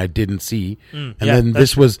something I didn't see, and then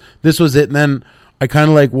this was it. And then I kind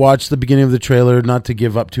of like watched the beginning of the trailer, not to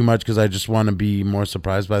give up too much because I just want to be more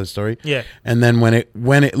surprised by the story. Yeah. And then when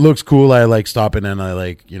it looks cool, I like stop it and I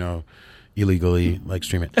like illegally like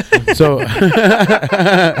stream it. So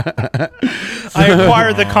I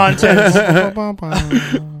acquired the content.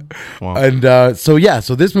 And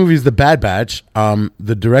so this movie is The Bad Batch.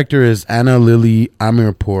 The director is Anna Lily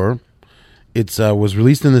Amirpour. It was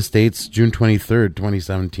released in the States June 23rd,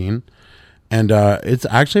 2017. And it's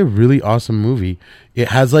actually a really awesome movie. It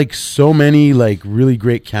has like so many like really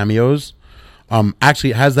great cameos.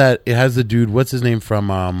 Actually it has the dude, what's his name from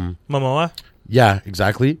Momoa? Yeah,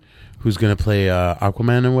 exactly. Who's gonna play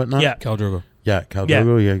Aquaman and whatnot? Yeah. Khal Drogo. Yeah, Khal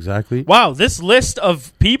Drogo, yeah, exactly. Wow, this list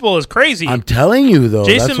of people is crazy. I'm telling you though.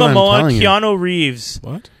 Jason that's what Momoa, I'm telling you. Keanu Reeves,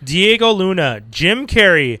 What? Diego Luna, Jim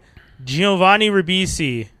Carrey, Giovanni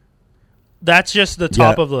Ribisi. That's just the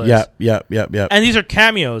top of the list. Yeah. And these are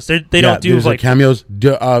cameos. They don't do like cameos.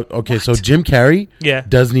 Okay, so Jim Carrey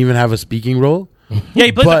doesn't even have a speaking role. Yeah,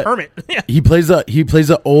 he plays a hermit. Yeah. He plays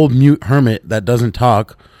a old mute hermit that doesn't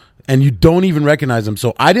talk, and you don't even recognize him.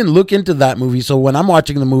 So I didn't look into that movie. So when I'm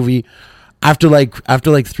watching the movie, after like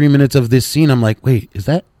 3 minutes of this scene, I'm like, wait, is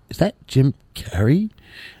that is that Jim Carrey?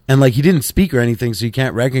 And like he didn't speak or anything, so you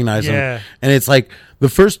can't recognize him. Yeah. And it's like the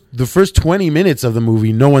first 20 minutes of the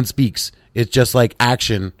movie, no one speaks. It's just like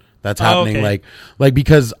action that's happening. okay. Like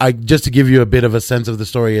because just to give you a bit of a sense of the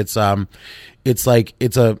story, I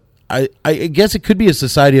guess it could be a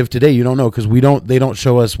society of today. You don't know because they don't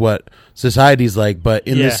show us what society's like. But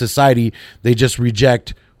in this society, they just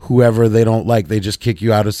reject whoever they don't like. They just kick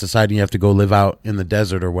you out of society. You have to go live out in the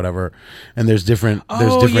desert or whatever. And there's different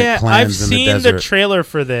clans I've in the seen desert. the trailer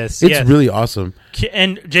for this. It's really awesome.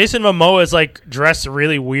 And Jason Momoa is like dressed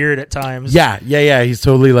really weird at times. Yeah. He's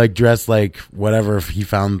totally like dressed like whatever if he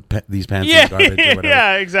found these pants in garbage or whatever.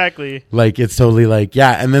 Yeah, exactly. Like it's totally like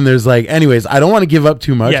and then there's like anyways, I don't want to give up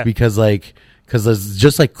too much because there's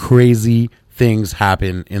just like crazy things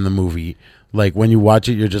happen in the movie. Like when you watch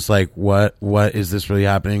it, you're just like, what is this really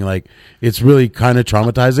happening? Like it's really kind of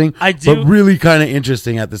traumatizing, but really kind of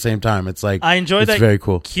interesting at the same time. It's like I enjoy that. Very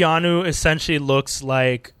cool. Keanu essentially looks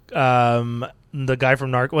like the guy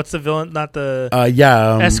from Narc. What's the villain? Not the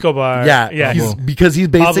Escobar. Yeah. Because he's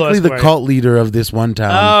basically the cult leader of this one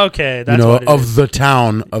town. Oh, okay, that's what it is. The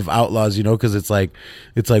town of outlaws. Because it's like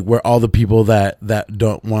where all the people that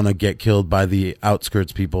don't want to get killed by the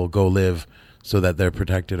outskirts people go live, so that they're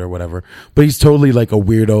protected or whatever. But he's totally like a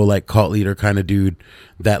weirdo, like cult leader kind of dude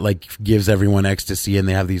that like gives everyone ecstasy, and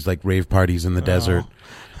they have these like rave parties in the desert.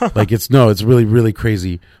 Like it's really, really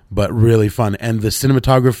crazy, but really fun. And the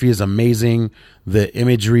cinematography is amazing. The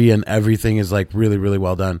imagery and everything is like really, really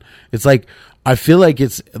well done. It's like, I feel like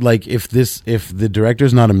it's like if the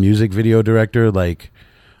director's not a music video director, like,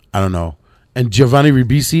 I don't know. And Giovanni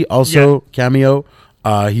Ribisi also cameo.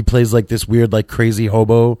 He plays like this weird, like crazy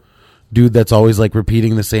hobo dude that's always like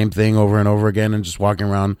repeating the same thing over and over again and just walking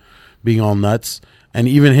around being all nuts. And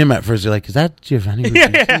even him at first, you're like, is that Giovanni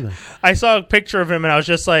Ribisi? Yeah. I saw a picture of him and I was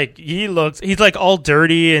just like, he's like all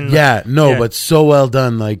dirty and but so well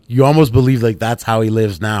done. Like you almost believe like that's how he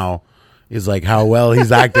lives now. Is like how well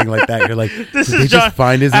he's acting like that. You're like, just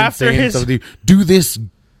find his insane something. Do this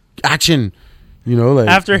action. Like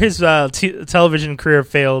after his television career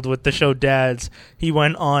failed with the show Dads, he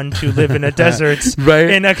went on to live in a desert, right?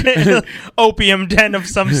 in an opium den of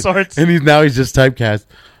some sort. And he's just typecast.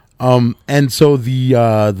 And so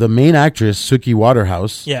the main actress Suki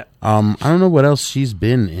Waterhouse. Yeah. I don't know what else she's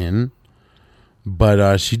been in,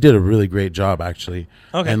 but she did a really great job actually.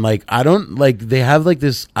 Okay. And like I don't like they have like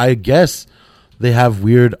this. I guess they have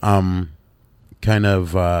weird kind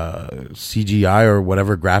of CGI or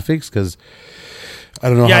whatever graphics because. I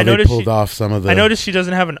don't know how they pulled off some of the... I noticed she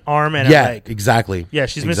doesn't have an arm and a leg. Exactly. Yeah,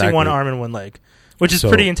 she's missing one arm and one leg, which is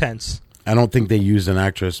pretty intense. I don't think they used an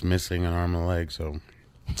actress missing an arm and a leg, so...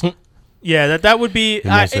 Yeah, that would be...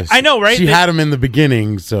 I know, right? She had him in the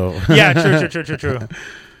beginning, so... Yeah, true.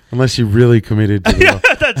 Unless she really committed to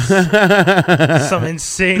that's some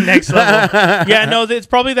insane next level. Yeah, no, it's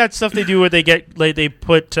probably that stuff they do where they get like they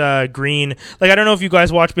put green. Like I don't know if you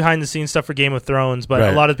guys watch behind the scenes stuff for Game of Thrones, but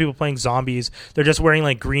a lot of the people playing zombies, they're just wearing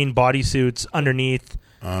like green bodysuits underneath.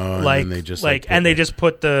 Like and they just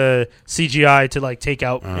put the CGI to like take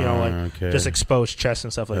out just exposed chest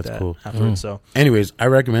and stuff like that. Cool. Afterwards. So, anyways, I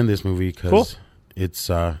recommend this movie because it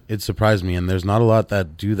surprised me, and there's not a lot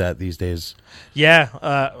that do that these days. Yeah,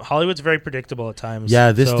 Hollywood's very predictable at times.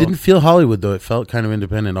 Yeah, this didn't feel Hollywood though; it felt kind of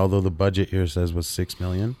independent. Although the budget here says was $6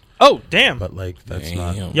 million. Oh damn! But like that's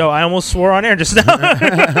not. Yo, I almost swore on air just now.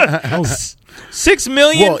 $6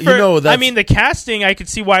 million. Well, I mean, the casting, I could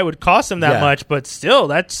see why it would cost them that much, but still,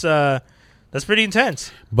 that's pretty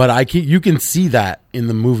intense. But you can see that in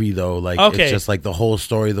the movie though. Like it's just like the whole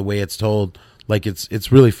story, the way it's told. Like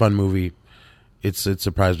it's really fun movie. It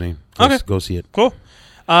surprised me. Go see it. Cool.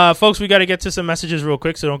 Folks, we got to get to some messages real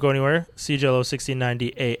quick, so don't go anywhere. CJLO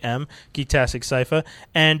 1690 AM, Geektastic Cypher.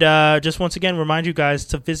 And just once again, remind you guys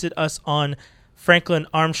to visit us on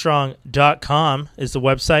FranklinArmstrong.com is the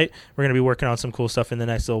website. We're going to be working on some cool stuff in the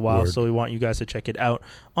next little while, so we want you guys to check it out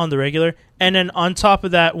on the regular. And then on top of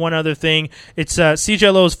that, one other thing, it's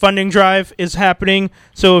CJLO's funding drive is happening.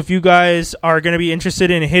 So if you guys are going to be interested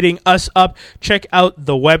in hitting us up, check out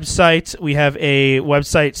the website. We have a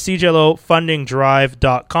website,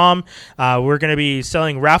 CJLOfundingdrive.com. We're going to be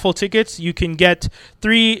selling raffle tickets. You can get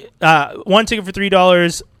one ticket for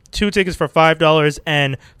 $3, 2 tickets for $5,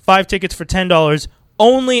 and 5 tickets for $10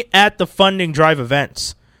 only at the funding drive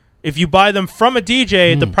events. If you buy them from a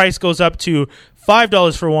DJ, the price goes up to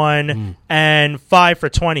 $5 for one and $5 for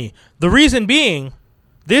 20. The reason being,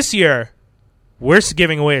 this year we're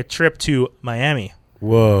giving away a trip to Miami.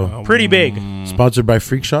 Whoa, pretty big. Sponsored by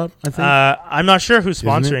Freak Shop, I think. I'm not sure who's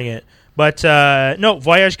sponsoring it, but no,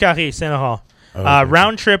 Voyage Carré Saint Laurent.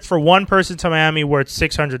 Round trip for one person to Miami worth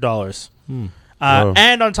 $600.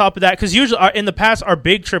 And on top of that, because usually in the past our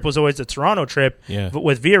big trip was always the Toronto trip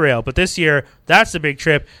with Via Rail, but this year that's the big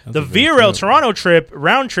trip. The Via Rail Toronto trip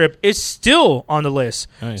round trip is still on the list.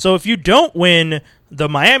 Nice. So if you don't win the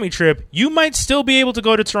Miami trip, you might still be able to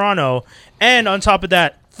go to Toronto. And on top of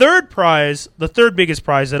that, third prize, the third biggest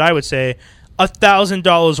prize that I would say,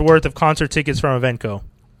 $1,000 worth of concert tickets from Eventco.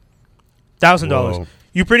 $1,000.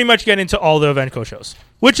 You pretty much get into all the Eventco shows,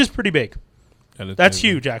 which is pretty big. That's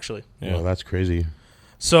huge, actually. Yeah, that's crazy.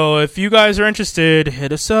 So if you guys are interested,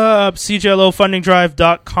 hit us up.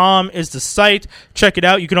 CJLOfundingdrive.com is the site. Check it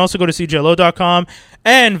out. You can also go to CJLO.com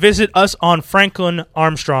and visit us on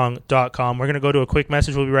FranklinArmstrong.com. We're going to go to a quick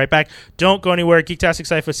message. We'll be right back. Don't go anywhere. Geektastic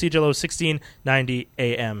Site for CJLO 1690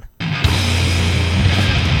 AM.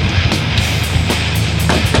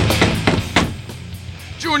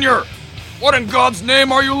 Junior, what in God's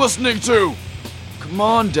name are you listening to? Come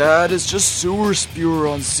on, Dad, it's just Sewer Spewer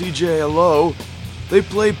on CJLO. They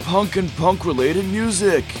play punk and punk-related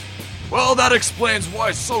music. Well, that explains why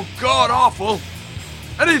it's so god-awful.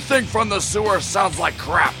 Anything from the sewer sounds like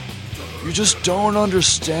crap. You just don't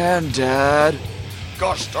understand, Dad.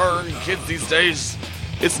 Gosh darn kids these days.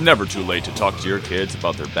 It's never too late to talk to your kids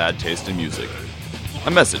about their bad taste in music.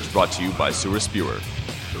 A message brought to you by Sewer Spewer.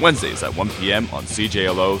 Wednesdays at 1 p.m. on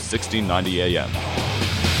CJLO 1690 AM.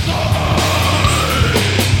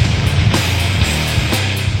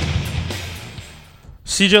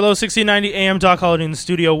 CJLO 1690 AM. Doc Holiday in the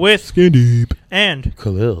studio with Skin Deep and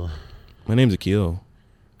Khalil. My name's Akil.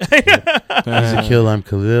 He's Akil. I'm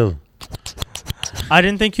Khalil. I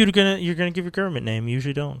didn't think you're gonna give your government name. You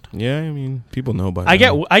usually don't. Yeah, I mean, people know about. I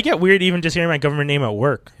get weird even just hearing my government name at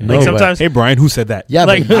work. No, like sometimes, hey Brian, who said that? Yeah,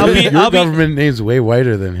 like your government name's way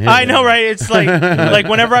whiter than his. I know, right? It's like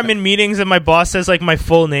whenever I'm in meetings and my boss says like my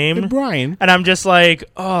full name, hey, Brian, and I'm just like,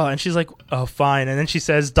 oh, and she's like, oh, fine, and then she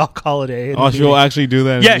says Doc Holiday. Oh, she'll actually do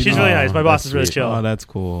that. Yeah, she's really nice. My boss is really chill. Oh, that's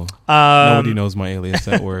cool. Nobody knows my alias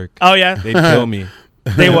at work. Oh yeah, they'd kill me.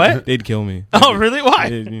 They what? They'd kill me. Oh, really? Why?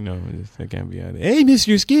 I can't be out of it. Hey,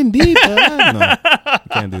 Mr. Skin Deep. No, I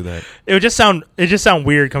can't do that. It would just sound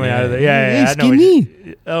weird coming out of there. Yeah, hey,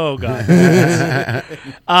 Skinny. Oh, God.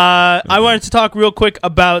 I wanted to talk real quick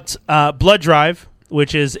about Blood Drive,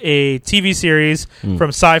 which is a TV series from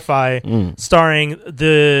Sci-Fi starring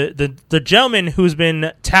the gentleman who's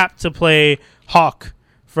been tapped to play Hawk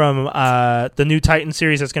from the new Titan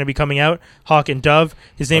series that's going to be coming out, Hawk and Dove.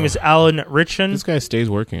 His name is Alan Ritchson. This guy stays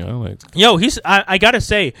working. I like. Yo, I gotta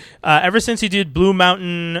say, ever since he did Blue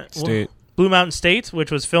Mountain State,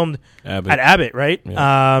 which was filmed at Abbott, right?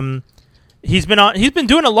 Yeah. He's been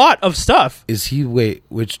doing a lot of stuff. Is he? Wait,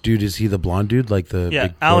 which dude is he? The blonde dude, like the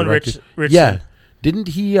big Alan Ritchson. Yeah. Didn't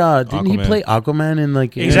he play Aquaman in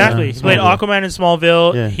like exactly? He played Aquaman in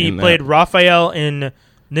Smallville. Yeah. He played Raphael in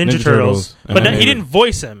Ninja Turtles. But he didn't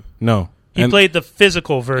voice him. No. He played the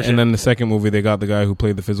physical version. And then the second movie, they got the guy who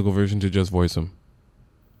played the physical version to just voice him.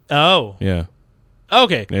 Oh. Yeah.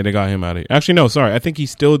 Okay. Yeah, they got him out of it. Actually, no, sorry. I think he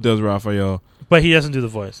still does Raphael. But he doesn't do the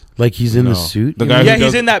voice. Like he's in the suit? The guy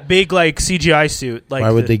he's in that big like CGI suit. Like,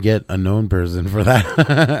 why would they get a known person for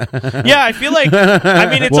that? Yeah, I feel like, I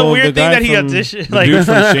mean, it's a weird thing that he auditioned. The dude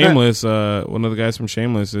from Shameless, one of the guys from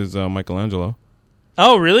Shameless is Michelangelo.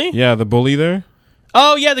 Oh, really? Yeah, the bully there.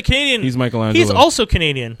 Oh, yeah, the Canadian. He's Michelangelo. He's also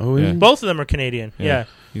Canadian. Oh, yeah. Both of them are Canadian. Yeah.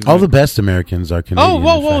 All the best Americans are Canadian.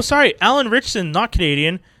 Oh, whoa, sorry. Alan Ritchson, not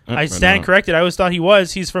Canadian. I stand corrected. I always thought he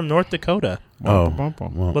was. He's from North Dakota. Oh.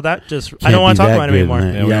 Well, that just... I don't want to talk about him anymore.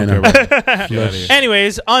 Yeah, I know.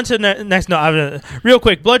 Anyways, on to the next... No, real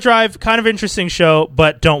quick. Blood Drive, kind of interesting show,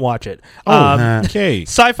 but don't watch it. Okay.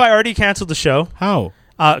 Sci-Fi already canceled the show. How?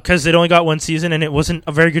 Because it only got one season and it wasn't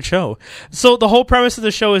a very good show. So the whole premise of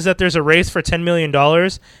the show is that there's a race for $10 million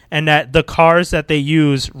and that the cars that they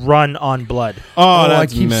use run on blood. Oh, I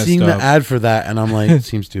keep seeing the ad for that and I'm like, it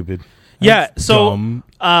seems stupid. Yeah, so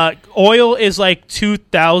oil is like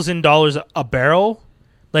 $2,000 a barrel.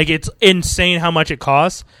 Like, it's insane how much it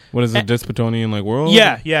costs. What is it, Dyspotonian like world?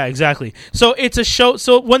 Yeah, exactly. So it's a show.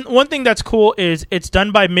 So one thing that's cool is it's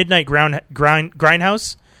done by Midnight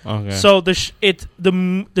Grindhouse. Okay. So the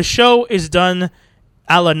show is done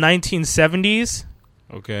a la 1970s.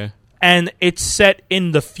 Okay. And it's set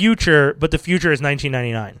in the future, but the future is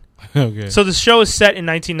 1999. Okay. So the show is set in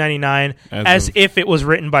 1999 as if it was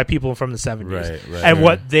written by people from the 70s. Right. And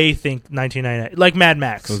what they think 1999, like Mad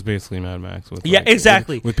Max. So it's basically Mad Max. With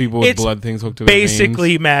exactly. With people with blood things hooked to their veins.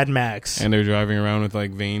 Basically Mad Max. And they're driving around with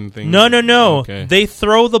like vein things. No. Okay. They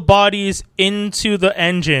throw the bodies into the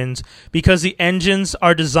engines because the engines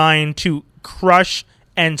are designed to crush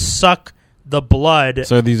and suck the blood.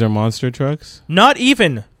 So these are monster trucks? Not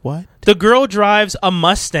even. What? The girl drives a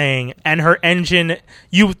Mustang, and her engine,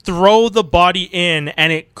 you throw the body in,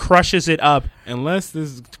 and it crushes it up. Unless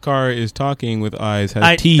this car is talking with eyes,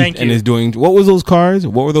 has teeth, thank and you. is doing... What was those cars?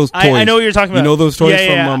 What were those toys? I know what you're talking about. You know those toys Yeah,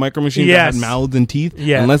 from yeah. Micro Machines Yes. that had mouths and teeth?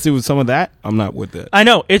 Yeah. Unless it was some of that, I'm not with it. I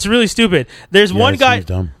know. It's really stupid. There's one it guy... seems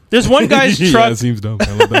dumb. There's one guy's truck... Yeah, it seems dumb.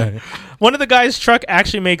 I love that. One of the guy's truck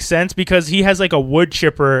actually makes sense because he has like a wood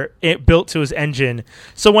chipper built to his engine.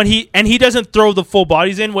 So when he doesn't throw the full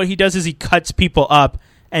bodies in, what he does is he cuts people up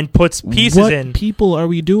and puts pieces What in. people are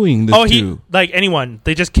we doing this to? Like anyone.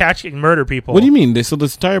 They just catch and murder people. What do you mean? So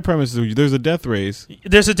this entire premise is there's a death race.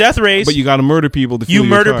 There's a death race. But you got to murder people to fuel You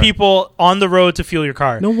your murder car. people on the road to fuel your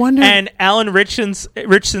car. No wonder. And Alan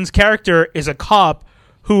Richson's character is a cop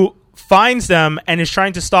who finds them and is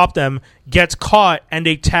trying to stop them, gets caught, and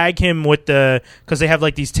they tag him with because they have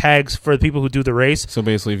like these tags for the people who do the race. So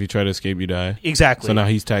basically, if you try to escape, you die. Exactly. So now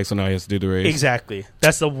he's tagged, so now he has to do the race. Exactly.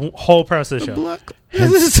 That's the whole premise of the show.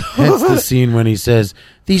 Hence the scene when he says,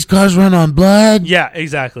 "These cars run on blood." Yeah,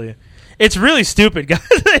 exactly. It's really stupid, guys.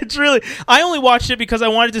 It's really... I only watched it because I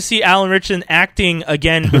wanted to see Alan Richardson acting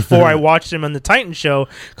again before I watched him on the Titan show,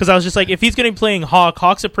 because I was just like, if he's going to be playing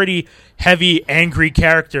Hawk's a pretty heavy, angry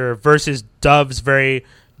character versus Dove's very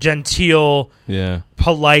genteel,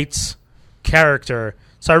 polite character.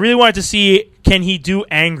 So I really wanted to see, can he do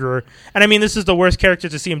anger? And I mean, this is the worst character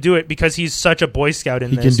to see him do it because he's such a Boy Scout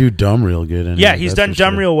in He this. can do dumb real good. Anyway, Yeah, he's that's done for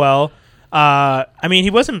dumb sure. real well. I mean,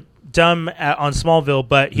 he wasn't dumb on Smallville,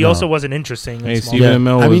 but he also wasn't interesting. Hey, in Stephen Smallville.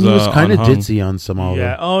 Amell was I mean, he was kind of ditzy on Smallville.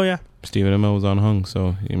 Yeah. Oh, yeah. Stephen Amell was on Hung,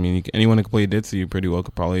 so I mean, anyone who can play ditzy pretty well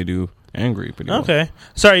could probably do angry pretty well. Okay.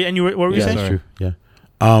 Sorry, and what were you saying? That's true. Yeah.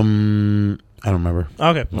 I don't remember.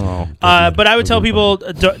 Okay. Oh. But I would tell people,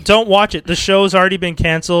 don't watch it. The show's already been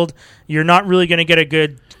canceled. You're not really going to get a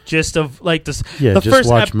good gist of like this. Yeah, the just first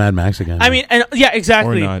watch Mad Max again. I mean, and yeah,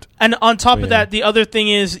 exactly. Or not. And on top Oh, of that, the other thing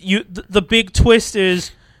is the big twist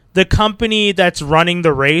is the company that's running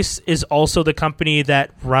the race is also the company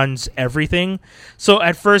that runs everything. So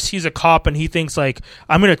at first he's a cop and he thinks like,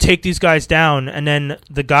 I'm going to take these guys down. And then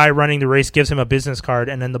the guy running the race gives him a business card.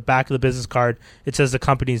 And then the back of the business card, it says the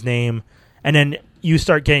company's name. And then you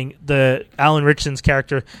start getting the Alan Richardson's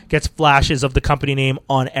character gets flashes of the company name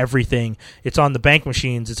on everything. It's on the bank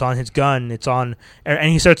machines. It's on his gun. It's on,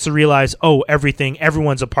 and he starts to realize, oh,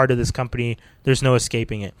 everyone's a part of this company. There's no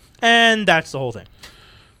escaping it. And that's the whole thing.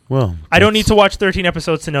 Well, I don't need to watch 13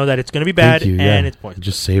 episodes to know that it's going to be bad and it's It pointless.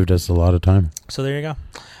 just saved us a lot of time. So there you go.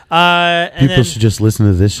 And People then, should just listen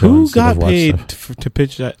to this show. Who instead got of watch paid stuff. to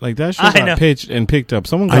pitch that? Like that show I know. got pitched and picked up.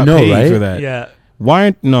 Someone I got know, paid right? for that. Yeah.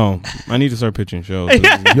 Why? No, I need to start pitching shows.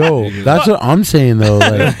 Yo, that's what I'm saying though.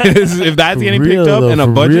 Like, if that's for getting real, picked up though, and a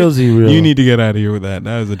for budget, realsy real. you need to get out of here with that.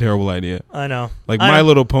 That is a terrible idea. I know. Like My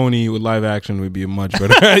Little Pony with live action would be much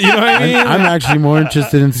better. You know what I mean? I'm actually more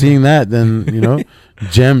interested in seeing that than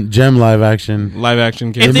Gem live action. Live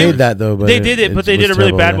action. They made that though, but they did it, but they was did a really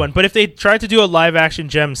terrible, bad yeah. one. But if they tried to do a live action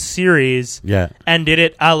Gem series, Yeah. and did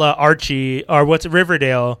it a la Archie or what's it,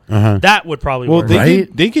 Riverdale, Uh-huh. that would probably Well, work.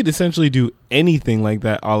 they could essentially do anything like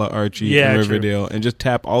that, a la Archie Yeah, and true. Riverdale, and just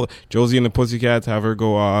tap all Josie and the Pussycats, have her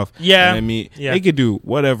go off. Yeah. and Yeah. They could do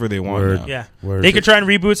whatever they want. Word. Now. Yeah, Word. they could try and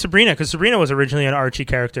reboot Sabrina because Sabrina was originally an Archie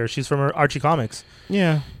character. She's from Archie comics.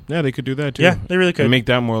 Yeah, they could do that too. Yeah, they really could. And make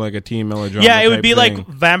that more like a teen melodrama. Yeah, it would type be thing. like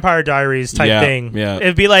Vampire Diaries type Yeah, thing. yeah.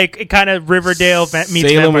 It'd be like kind of Riverdale meets Salem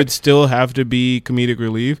Vampire. would still have to be comedic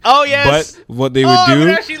relief. Oh, yes. But what they would I do, would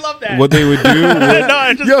actually love that. what they would do, No,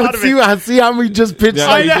 I just thought of it. see how we just pitched Yeah,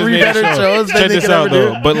 like you just 3 made a better show. shows than Check they this could ever out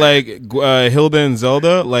though. do. But like Hilda and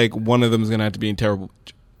Zelda, like one of them is gonna have to be in terrible.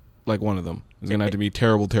 Like one of them is gonna have to be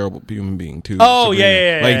terrible human being too. Oh, Sabrina.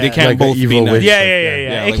 yeah. Like they can't Like both the be evil nice. witch.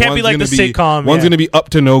 Yeah. It can't be one's like the gonna sitcom. One's yeah. gonna be up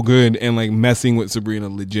to no good and like messing with Sabrina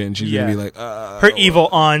legit. And she's Yeah. gonna be like, her evil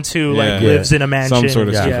aunt who like Yeah. lives in a mansion. some sort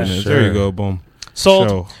of Yeah, stupidness. sure. There you go, boom. Sold.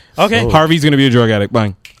 Show. Okay. Sold. Harvey's gonna be a drug addict.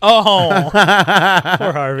 Bang. Oh,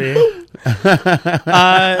 poor Harvey.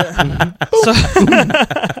 So,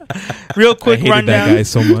 real quick I hated rundown. that guy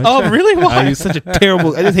so much. Oh, really? Why? He was such a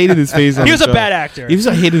terrible. I just hated his face. On He the was a show. bad actor. He was.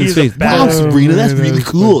 I hated his He's a face. bad Wow, actor. Sabrina, that's really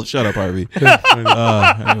cool. Shut up, Harvey.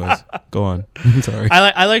 Anyways, go on. Sorry.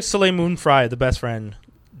 I like Soleil Moon Frye, the best friend,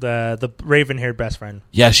 the raven-haired best friend.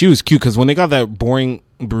 Yeah, she was cute because when they got that boring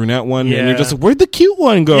brunette one, and Yeah. you're just like, where'd the cute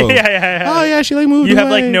one go? Yeah. Oh yeah, she like moved. You have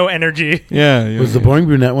like away. no energy. Yeah. Was the boring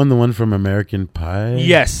brunette one the one from American Pie?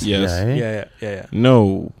 Yes. Yes. Yeah, Yeah. Want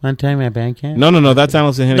No. to tell me about Bandcamp? No. That's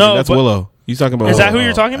Allison Hennigan. No, that's but- Willow. He's talking about. Is Willow. that who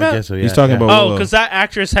you're talking I about? guess so, yeah. He's talking yeah. about Oh, Willow. because that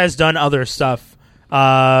actress has done other stuff.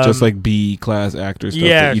 Just like B class actor stuff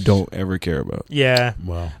yeah. that you don't ever care about. Yeah.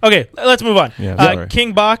 Wow. Okay, let's move on. Yeah, sorry.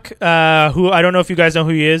 King Bach, who I don't know if you guys know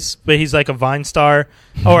who he is, but he's like a Vine star,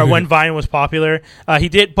 or when Vine was popular.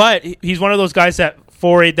 But he's one of those guys that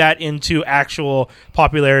forayed that into actual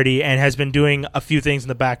popularity and has been doing a few things in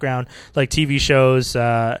the background, like TV shows.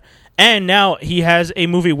 And now he has a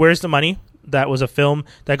movie, Where's the Money? That was a film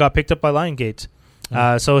that got picked up by Lionsgate.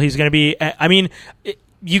 So he's going to be,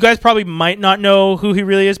 you guys probably might not know who he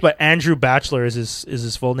really is, but Andrew Batchelor is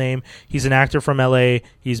his full name. He's an actor from LA.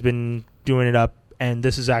 He's been doing it up, and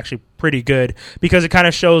this is actually pretty good because it kind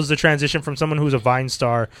of shows the transition from someone who's a Vine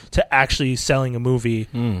star to actually selling a movie,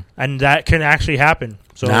 and that can actually happen.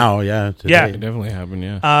 So now, yeah, yeah, it definitely happened.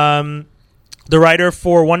 Yeah. The writer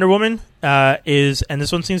for Wonder Woman is, and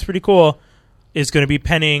this one seems pretty cool, is going to be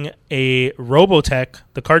penning a Robotech,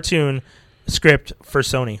 the cartoon script for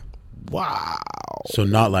Sony. Wow. So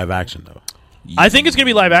not live action though. I think it's going to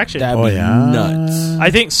be live action. That'd be nuts.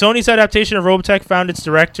 I think Sony's adaptation of Robotech found its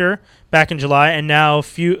director back in July, and now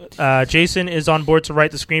Jason is on board to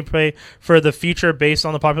write the screenplay for the feature based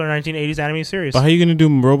on the popular 1980s anime series. But how are you going to do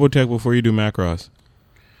Robotech before you do Macross?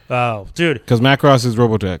 Oh, dude. Because Macross is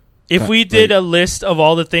Robotech. If we did a list of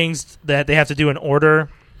all the things that they have to do in order...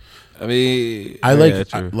 I mean, I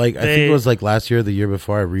think it was like last year or the year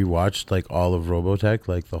before I rewatched like all of Robotech,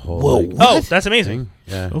 like the whole. Whoa! Like, oh, that's amazing. Thing.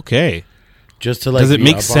 Yeah. Okay. Just to like. Does it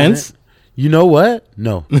make sense? You know what?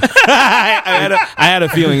 No. I had a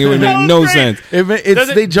feeling it would make no sense.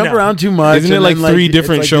 They jump around too much. Isn't it like three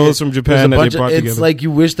different shows from Japan that they brought together? It's like you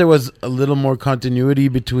wish there was a little more continuity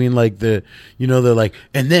between like they're like,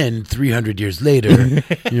 and then 300 years later,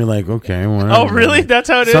 you're like, okay. Well, oh, really? That's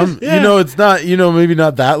how it is? Yeah. It's not, maybe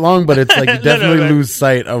not that long, but it's like you definitely lose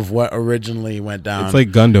sight of what originally went down. It's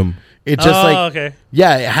like Gundam. It's just okay.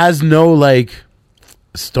 Yeah, it has no like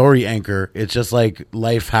story anchor. It's just like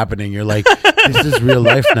life happening. You're like, this is real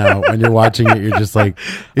life now. When you're watching it, you're just like,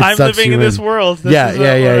 I'm living in this world.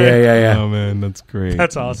 Yeah. Oh man, that's great.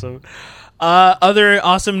 That's awesome. Other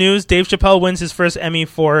awesome news: Dave Chappelle wins his first Emmy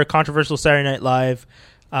for controversial Saturday Night Live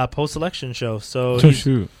post-election show. So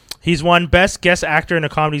he's won Best Guest Actor in a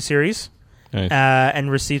Comedy Series,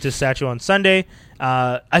 and received his statue on Sunday.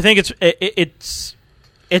 I think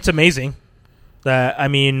it's amazing.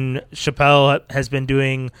 Chappelle has been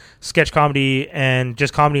doing sketch comedy and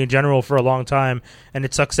just comedy in general for a long time, and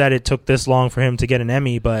it sucks that it took this long for him to get an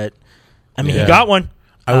Emmy, but he got one.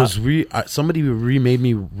 Somebody made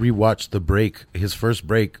me rewatch The Break,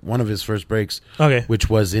 one of his first breaks, which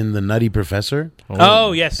was in The Nutty Professor.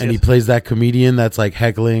 Oh yes, and he plays that comedian that's like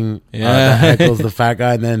heckling, that heckles the fat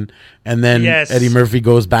guy, and then Eddie Murphy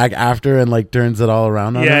goes back after and like turns it all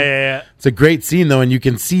around on him. Yeah. It's a great scene though, and you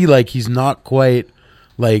can see like he's not quite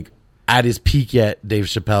like at his peak yet, Dave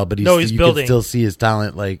Chappelle, but you can still see his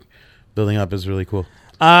talent like building up. Is really cool.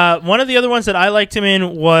 One of the other ones that I liked him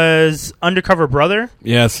in was Undercover Brother.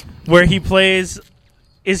 Yes. Where he plays...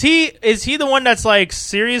 Is he the one that's like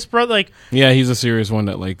serious brother? Like, yeah, he's a serious one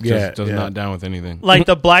that like just does not down with anything. Like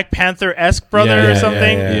the Black Panther-esque brother or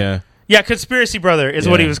something? Yeah, Conspiracy Brother is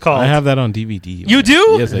what he was called. I have that on DVD. You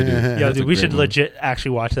do? Yes, I do. Yo, dude, we should legit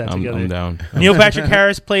actually watch that together. I'm down. Neil Patrick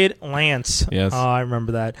Harris played Lance. Yes. Oh, I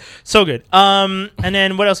remember that. So good. And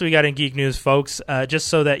then what else we got in Geek News, folks? Just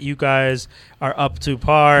so that you guys are up to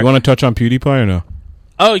par. You want to touch on PewDiePie or no?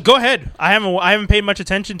 Oh, go ahead. I haven't paid much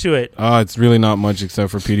attention to it. It's really not much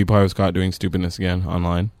except for PewDiePie was caught doing stupidness again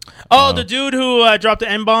online. Oh, the dude who dropped the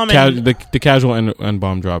N-bomb. The casual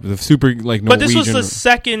N-bomb drop. The super like Norwegian. But this was the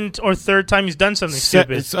second or third time he's done something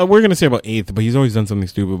stupid. We're going to say about eighth, but he's always done something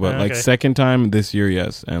stupid. But like second time this year,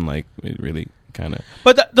 yes. And like it really kind of...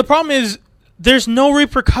 But the problem is there's no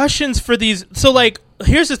repercussions for these. So like...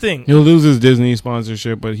 Here's the thing. He'll lose his Disney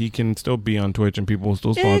sponsorship, but he can still be on Twitch and people will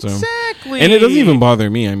still sponsor him. Exactly. And it doesn't even bother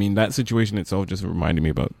me. I mean, that situation itself just reminded me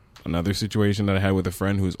about another situation that I had with a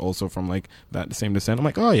friend who's also from like that same descent. I'm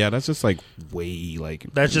like, oh yeah, that's just like way like...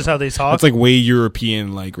 That's just how they talk? That's like way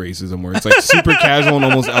European like racism where it's like super casual and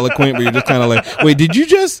almost eloquent, but you're just kind of like, wait, did you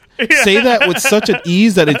just say that with such an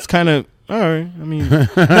ease that it's kind of... All right, I mean... No,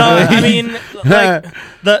 I mean, like,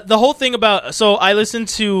 the whole thing about... So I listen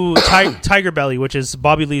to Tiger Belly, which is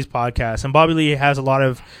Bobby Lee's podcast, and Bobby Lee has a lot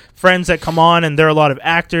of friends that come on, and there are a lot of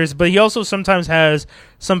actors, but he also sometimes has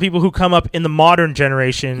some people who come up in the modern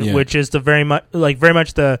generation, which is the very much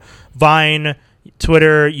the Vine,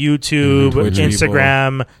 Twitter, YouTube, Twitch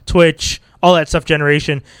Instagram, people. Twitch, all that stuff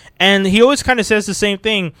generation. And he always kind of says the same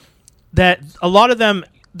thing, that a lot of them...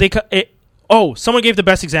 someone gave the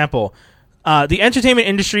best example. The entertainment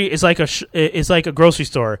industry is like a grocery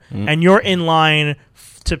store, and you're in line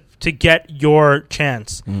to get your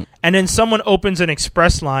chance. And then someone opens an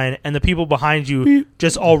express line, and the people behind you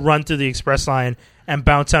just all run through the express line and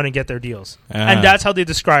bounce out and get their deals. And that's how they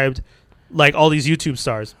described like all these YouTube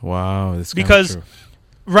stars. Wow, this because true.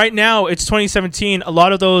 Right now it's 2017. A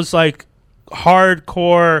lot of those like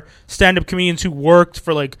hardcore stand-up comedians who worked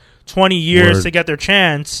for like 20 years to get their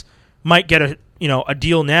chance might get a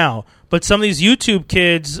deal now. But some of these YouTube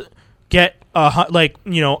kids get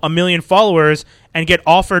a million followers and get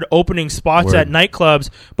offered opening spots at nightclubs,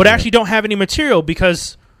 but actually don't have any material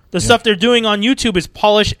because the stuff they're doing on YouTube is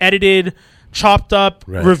polished, edited, chopped up,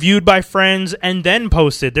 reviewed by friends, and then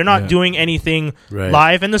posted. They're not doing anything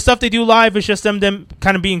live, and the stuff they do live is just them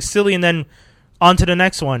kind of being silly and then on to the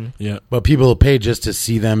next one. Yeah, but people will pay just to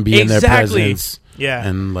see them be in their presence. Yeah,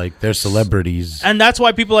 and like they're celebrities, and that's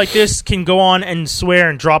why people like this can go on and swear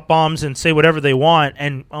and drop bombs and say whatever they want,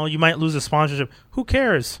 and you might lose a sponsorship. Who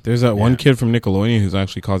cares? There's that one kid from Nickelodeon who's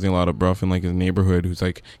actually causing a lot of bruff in like his neighborhood. Who's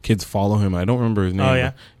like kids follow him. I don't remember his name.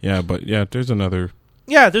 Oh yeah, but there's another.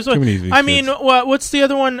 Yeah, there's one. I mean, what's the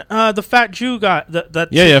other one? The fat Jew guy.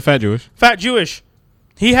 Fat Jewish. Fat Jewish.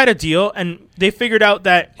 He had a deal, and they figured out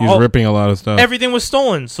that he was ripping a lot of stuff. Everything was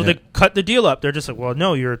stolen, so they cut the deal up. They're just like, well,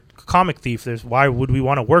 no, you're a comic thief. Why would we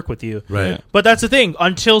want to work with you? Right. But that's the thing.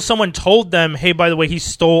 Until someone told them, hey, by the way, he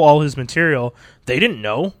stole all his material, they didn't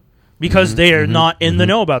know because they are not in the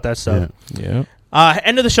know about that stuff. Yeah.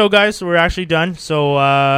 End of the show, guys. We're actually done. So